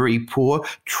services are very poor.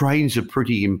 Trains are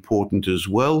pretty important as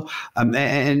well.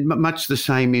 And much the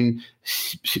same in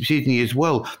Sydney as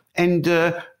well.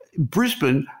 And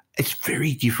Brisbane, it's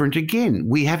very different again.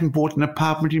 We haven't bought an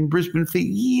apartment in Brisbane for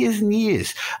years and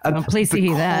years. I'm pleased to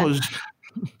hear that.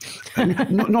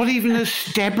 Not even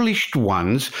established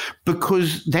ones,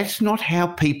 because that's not how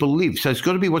people live. So it's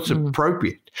got to be what's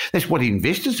appropriate. That's what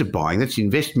investors are buying. That's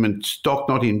investment stock,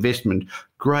 not investment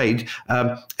grade.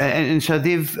 And so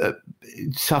they've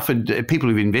suffered. People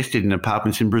who've invested in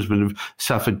apartments in Brisbane have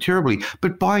suffered terribly.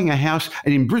 But buying a house,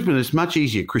 and in Brisbane it's much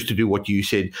easier, Chris, to do what you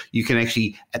said. You can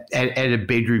actually add a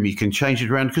bedroom. You can change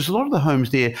it around, because a lot of the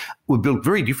homes there were built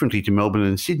very differently to Melbourne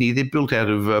and Sydney. They're built out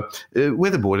of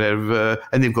weatherboard,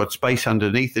 and they've got space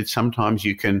underneath that sometimes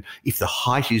you can, if the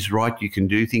height is right, you can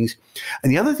do things.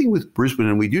 And the other thing with Brisbane,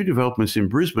 and we do developments in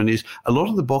Brisbane, is a lot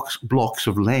of the blocks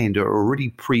of land are already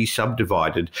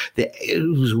pre-subdivided.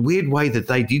 It was a weird way that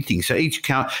they did things. So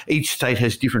each state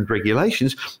has different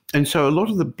regulations. And so a lot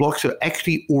of the blocks are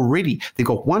actually already, they've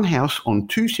got one house on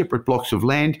two separate blocks of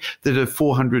land that are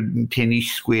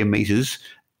 410-ish square metres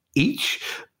each,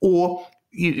 or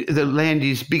the land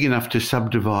is big enough to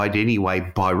subdivide anyway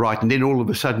by right, and then all of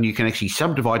a sudden you can actually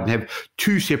subdivide and have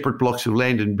two separate blocks of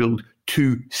land and build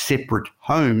two separate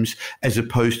homes, as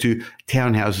opposed to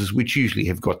townhouses, which usually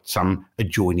have got some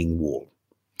adjoining wall.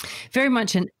 Very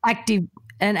much an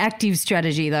active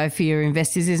strategy, though, for your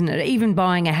investors, isn't it? Even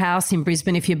buying a house in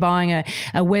Brisbane, if you're buying a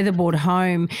weatherboard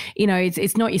home,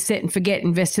 it's not your set and forget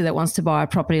investor that wants to buy a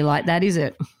property like that, is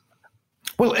it?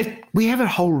 Well, we have a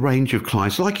whole range of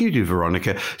clients like you do,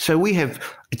 Veronica. So we have,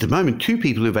 at the moment, two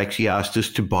people who've actually asked us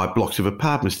to buy blocks of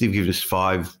apartments. They've given us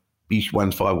one's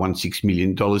 $6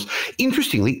 million.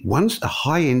 Interestingly, one's a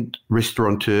high-end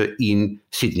restaurateur in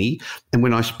Sydney. And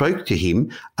when I spoke to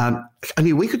him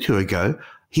only a week or two ago,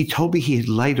 he told me he had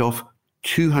laid off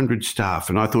 200 staff.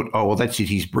 And I thought, oh, well, that's it.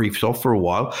 He's briefed off for a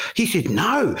while. He said,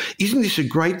 no, isn't this a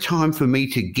great time for me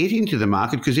to get into the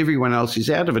market, because everyone else is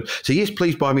out of it? So yes,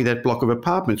 please buy me that block of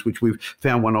apartments, which we've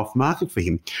found one off market for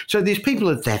him. So there's people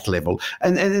at that level.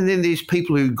 And then there's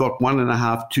people who got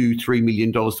 $1.5 to $3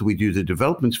 million that we do the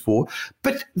developments for.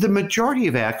 But the majority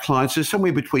of our clients are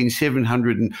somewhere between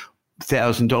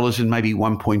 $700,000 and maybe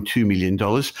 $1.2 million.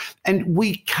 And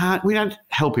we don't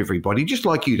help everybody, just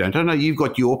like you don't. I know you've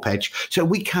got your patch, so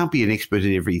we can't be an expert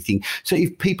at everything. So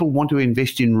if people want to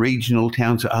invest in regional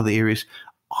towns or other areas,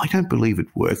 I don't believe it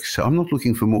works. So I'm not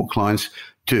looking for more clients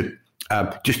to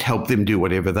just help them do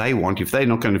whatever they want. If they're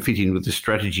not going to fit in with the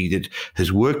strategy that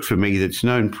has worked for me, that's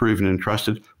known, proven and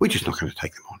trusted, we're just not going to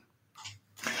take them on.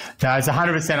 No, it's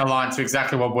 100% aligned to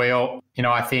exactly what we all,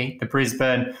 I think the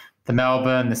Brisbane, the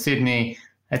Melbourne, the Sydney,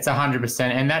 it's 100%.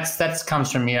 And that's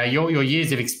comes from, your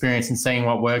years of experience and seeing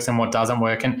what works and what doesn't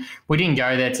work. And we didn't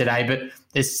go there today, but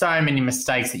there's so many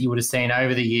mistakes that you would have seen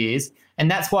over the years.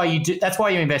 And that's why you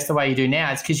invest the way you do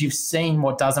now. It's because you've seen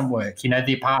what doesn't work,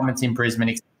 the apartments in Brisbane,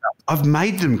 etc. I've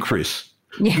made them, Chris.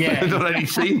 Yeah. Not only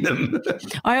seen them.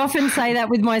 I often say that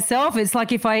with myself. It's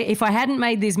like if I hadn't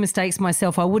made these mistakes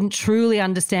myself, I wouldn't truly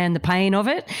understand the pain of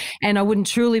it, and I wouldn't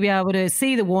truly be able to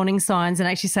see the warning signs and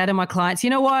actually say to my clients, you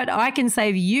know what, I can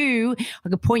save you. I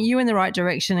could point you in the right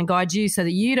direction and guide you so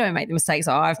that you don't make the mistakes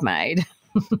I've made.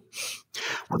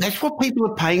 Well, that's what people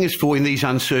are paying us for in these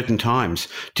uncertain times,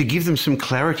 to give them some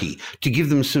clarity, to give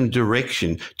them some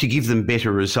direction, to give them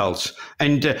better results.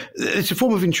 And it's a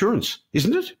form of insurance,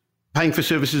 isn't it? Paying for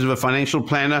services of a financial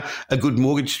planner, a good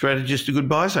mortgage strategist, a good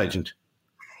buyer's agent.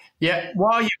 Yeah,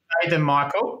 while you pay them,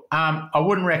 Michael, I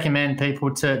wouldn't recommend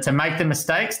people to make the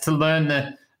mistakes, to learn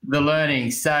the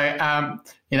learning. So,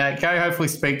 go hopefully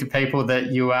speak to people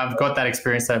that you have got that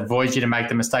experience that avoid you to make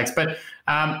the mistakes. But,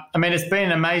 it's been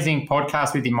an amazing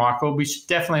podcast with you, Michael. We should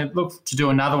definitely look to do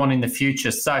another one in the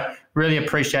future. So really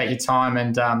appreciate your time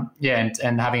and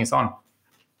having us on.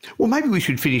 Well, maybe we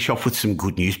should finish off with some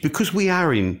good news, because we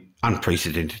are in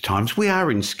unprecedented times. We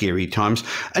are in scary times.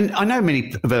 And I know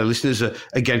many of our listeners are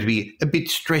going to be a bit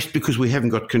stressed because we haven't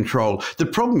got control. The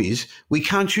problem is we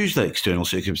can't choose the external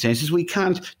circumstances. We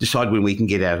can't decide when we can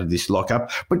get out of this lockup.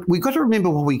 But we've got to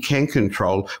remember what we can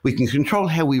control. We can control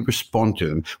how we respond to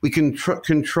them. We can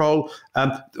control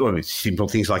simple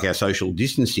things like our social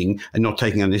distancing and not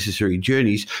taking unnecessary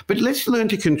journeys. But let's learn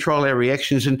to control our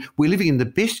reactions. And we're living in the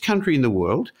best country in the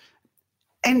world.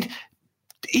 And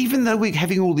even though we're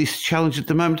having all this challenge at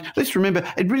the moment, let's remember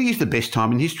it really is the best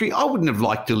time in history. I wouldn't have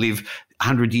liked to live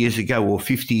 100 years ago or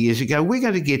 50 years ago. We're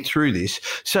going to get through this.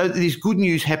 So there's good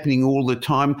news happening all the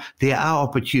time. There are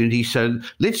opportunities. So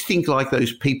let's think like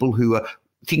those people who are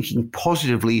thinking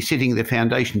positively, setting the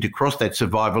foundation to cross that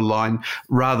survival line,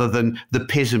 rather than the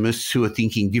pessimists who are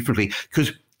thinking differently.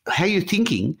 Because how you're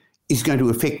thinking is going to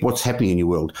affect what's happening in your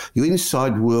world. Your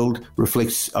inside world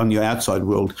reflects on your outside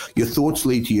world. Your thoughts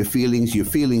lead to your feelings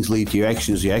lead to your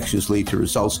actions lead to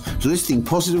results. So let's think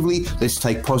positively, let's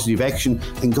take positive action,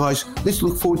 and guys, let's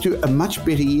look forward to a much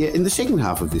better year in the second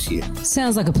half of this year.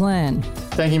 Sounds like a plan.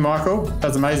 Thank you, Michael.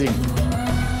 That's amazing.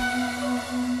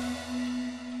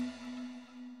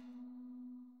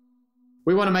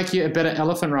 We want to make you a better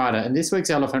elephant rider, and this week's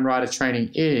elephant rider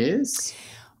training is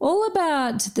all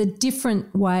about the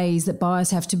different ways that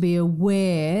buyers have to be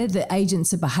aware that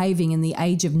agents are behaving in the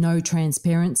age of no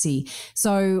transparency.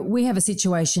 So we have a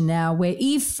situation now where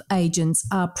if agents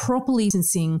are properly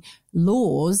licensing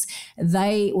laws,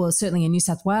 certainly in New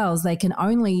South Wales, they can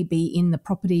only be in the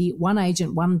property one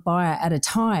agent, one buyer at a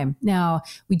time. Now,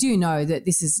 we do know that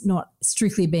this is not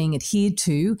strictly being adhered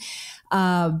to,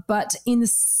 but in the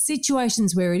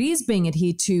situations where it is being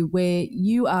adhered to, where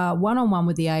you are one-on-one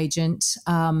with the agent,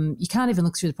 you can't even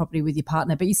look through the property with your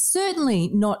partner, but you're certainly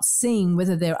not seeing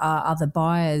whether there are other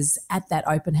buyers at that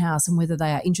open house and whether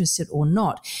they are interested or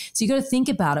not. So you've got to think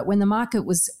about it. When the market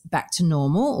was back to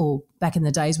normal, or back in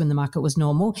the days when the market was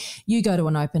normal, you go to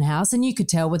an open house and you could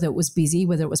tell whether it was busy,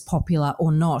 whether it was popular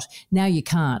or not. Now you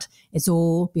can't. It's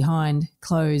all behind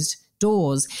closed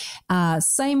doors.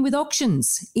 Same with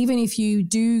auctions. Even if you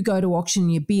do go to auction,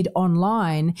 you bid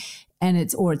online, and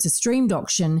it's a streamed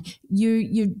auction,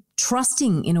 you're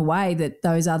trusting in a way that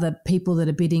those other people that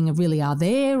are bidding really are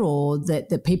there, or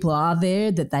that people are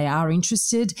there, that they are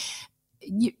interested.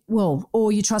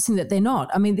 Or you're trusting that they're not.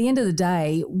 I mean, at the end of the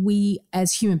day, we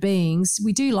as human beings,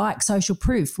 we do like social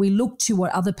proof. We look to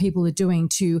what other people are doing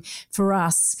for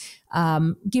us,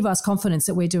 give us confidence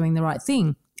that we're doing the right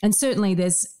thing. And certainly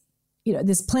there's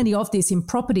plenty of this in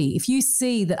property. If you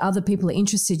see that other people are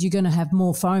interested, you're going to have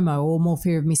more FOMO, or more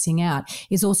fear of missing out.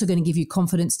 It's also going to give you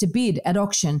confidence to bid at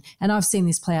auction. And I've seen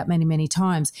this play out many, many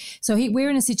times. So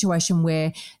we're in a situation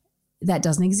where that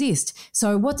doesn't exist.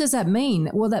 So what does that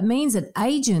mean? Well, that means that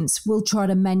agents will try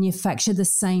to manufacture the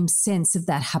same sense of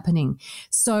that happening.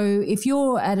 So if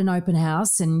you're at an open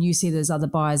house and you see there's other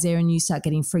buyers there and you start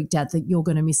getting freaked out that you're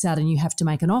going to miss out and you have to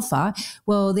make an offer,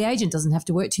 well, the agent doesn't have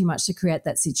to work too much to create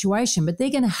that situation, but they're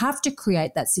going to have to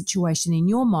create that situation in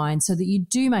your mind so that you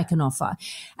do make an offer.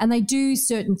 And they do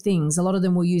certain things. A lot of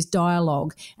them will use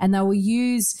dialogue, and they will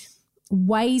use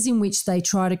ways in which they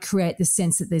try to create the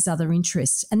sense that there's other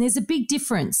interest. And there's a big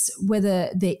difference whether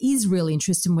there is real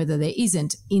interest and whether there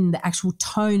isn't in the actual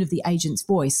tone of the agent's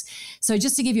voice. So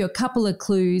just to give you a couple of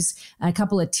clues, a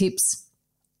couple of tips,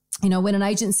 when an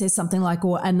agent says something like,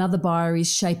 or another buyer is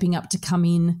shaping up to come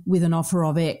in with an offer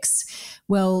of X,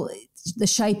 well, the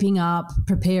shaping up,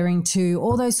 preparing to,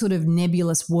 all those sort of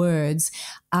nebulous words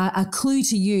are a clue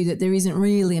to you that there isn't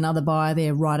really another buyer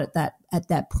there right at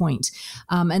that point.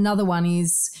 Another one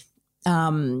is,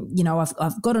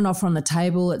 I've got an offer on the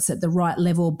table, it's at the right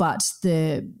level, but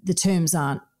the terms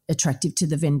aren't attractive to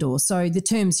the vendor. So the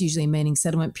terms usually meaning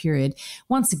settlement period.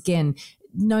 Once again,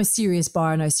 no serious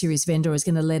buyer, no serious vendor is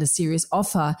going to let a serious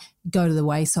offer go to the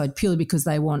wayside purely because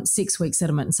they want 6 week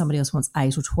settlement and somebody else wants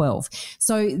 8 or 12.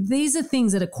 So these are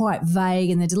things that are quite vague,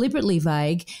 and they're deliberately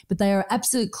vague, but they are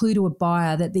absolute clue to a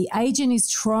buyer that the agent is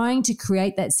trying to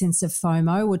create that sense of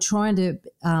FOMO or trying to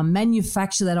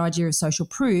manufacture that idea of social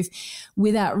proof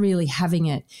without really having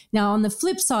it. Now, on the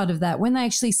flip side of that, when they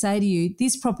actually say to you,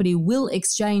 this property will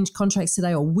exchange contracts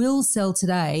today or will sell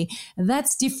today,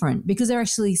 that's different because they're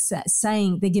actually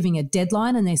saying, they're giving a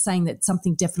deadline and they're saying that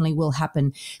something definitely will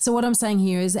happen. So what I'm saying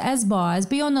here is, as buyers,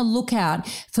 be on the lookout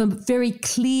for very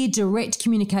clear, direct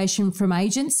communication from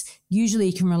agents. Usually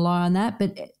you can rely on that,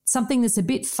 but something that's a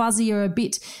bit fuzzy or a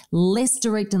bit less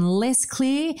direct and less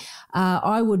clear,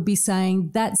 I would be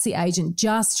saying that's the agent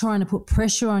just trying to put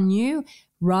pressure on you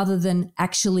rather than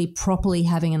actually properly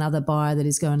having another buyer that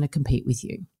is going to compete with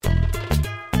you.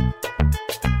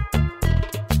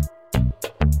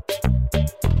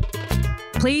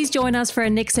 Please join us for our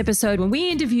next episode when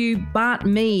we interview Bart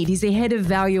Mead. He's the head of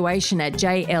valuation at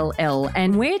JLL,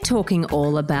 and we're talking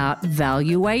all about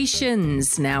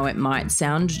valuations. Now, it might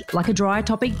sound like a dry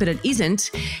topic, but it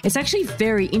isn't. It's actually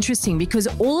very interesting because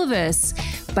all of us,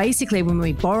 basically, when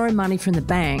we borrow money from the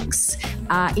banks,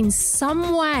 in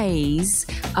some ways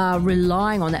are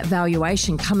relying on that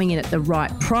valuation coming in at the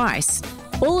right price.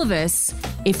 All of us,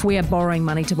 if we are borrowing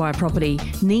money to buy a property,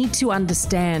 need to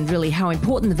understand really how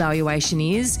important the valuation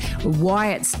is,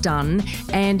 why it's done,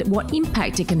 and what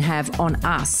impact it can have on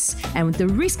us and the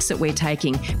risks that we're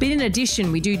taking. But in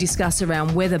addition, we do discuss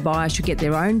around whether buyers should get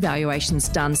their own valuations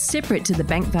done separate to the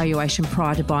bank valuation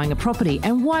prior to buying a property.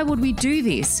 And why would we do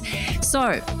this?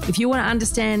 So if you want to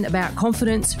understand about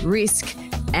confidence, risk,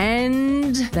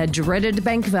 and the dreaded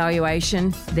bank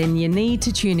valuation, then you need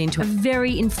to tune into a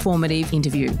very informative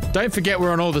interview. Don't forget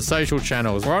we're on all the social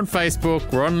channels. We're on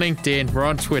Facebook, we're on LinkedIn, we're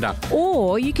on Twitter.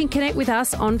 Or you can connect with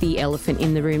us on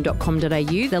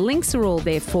theelephantintheroom.com.au. The links are all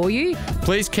there for you.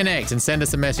 Please connect and send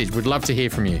us a message. We'd love to hear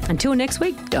from you. Until next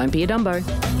week, don't be a Dumbo.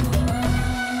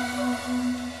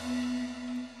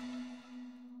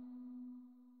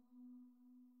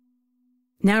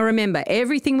 Now remember,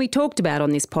 everything we talked about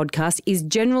on this podcast is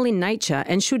general in nature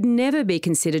and should never be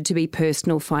considered to be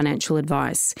personal financial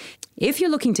advice. If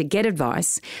you're looking to get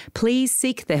advice, please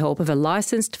seek the help of a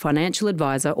licensed financial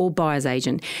advisor or buyer's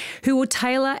agent who will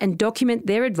tailor and document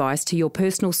their advice to your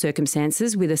personal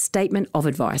circumstances with a statement of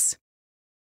advice.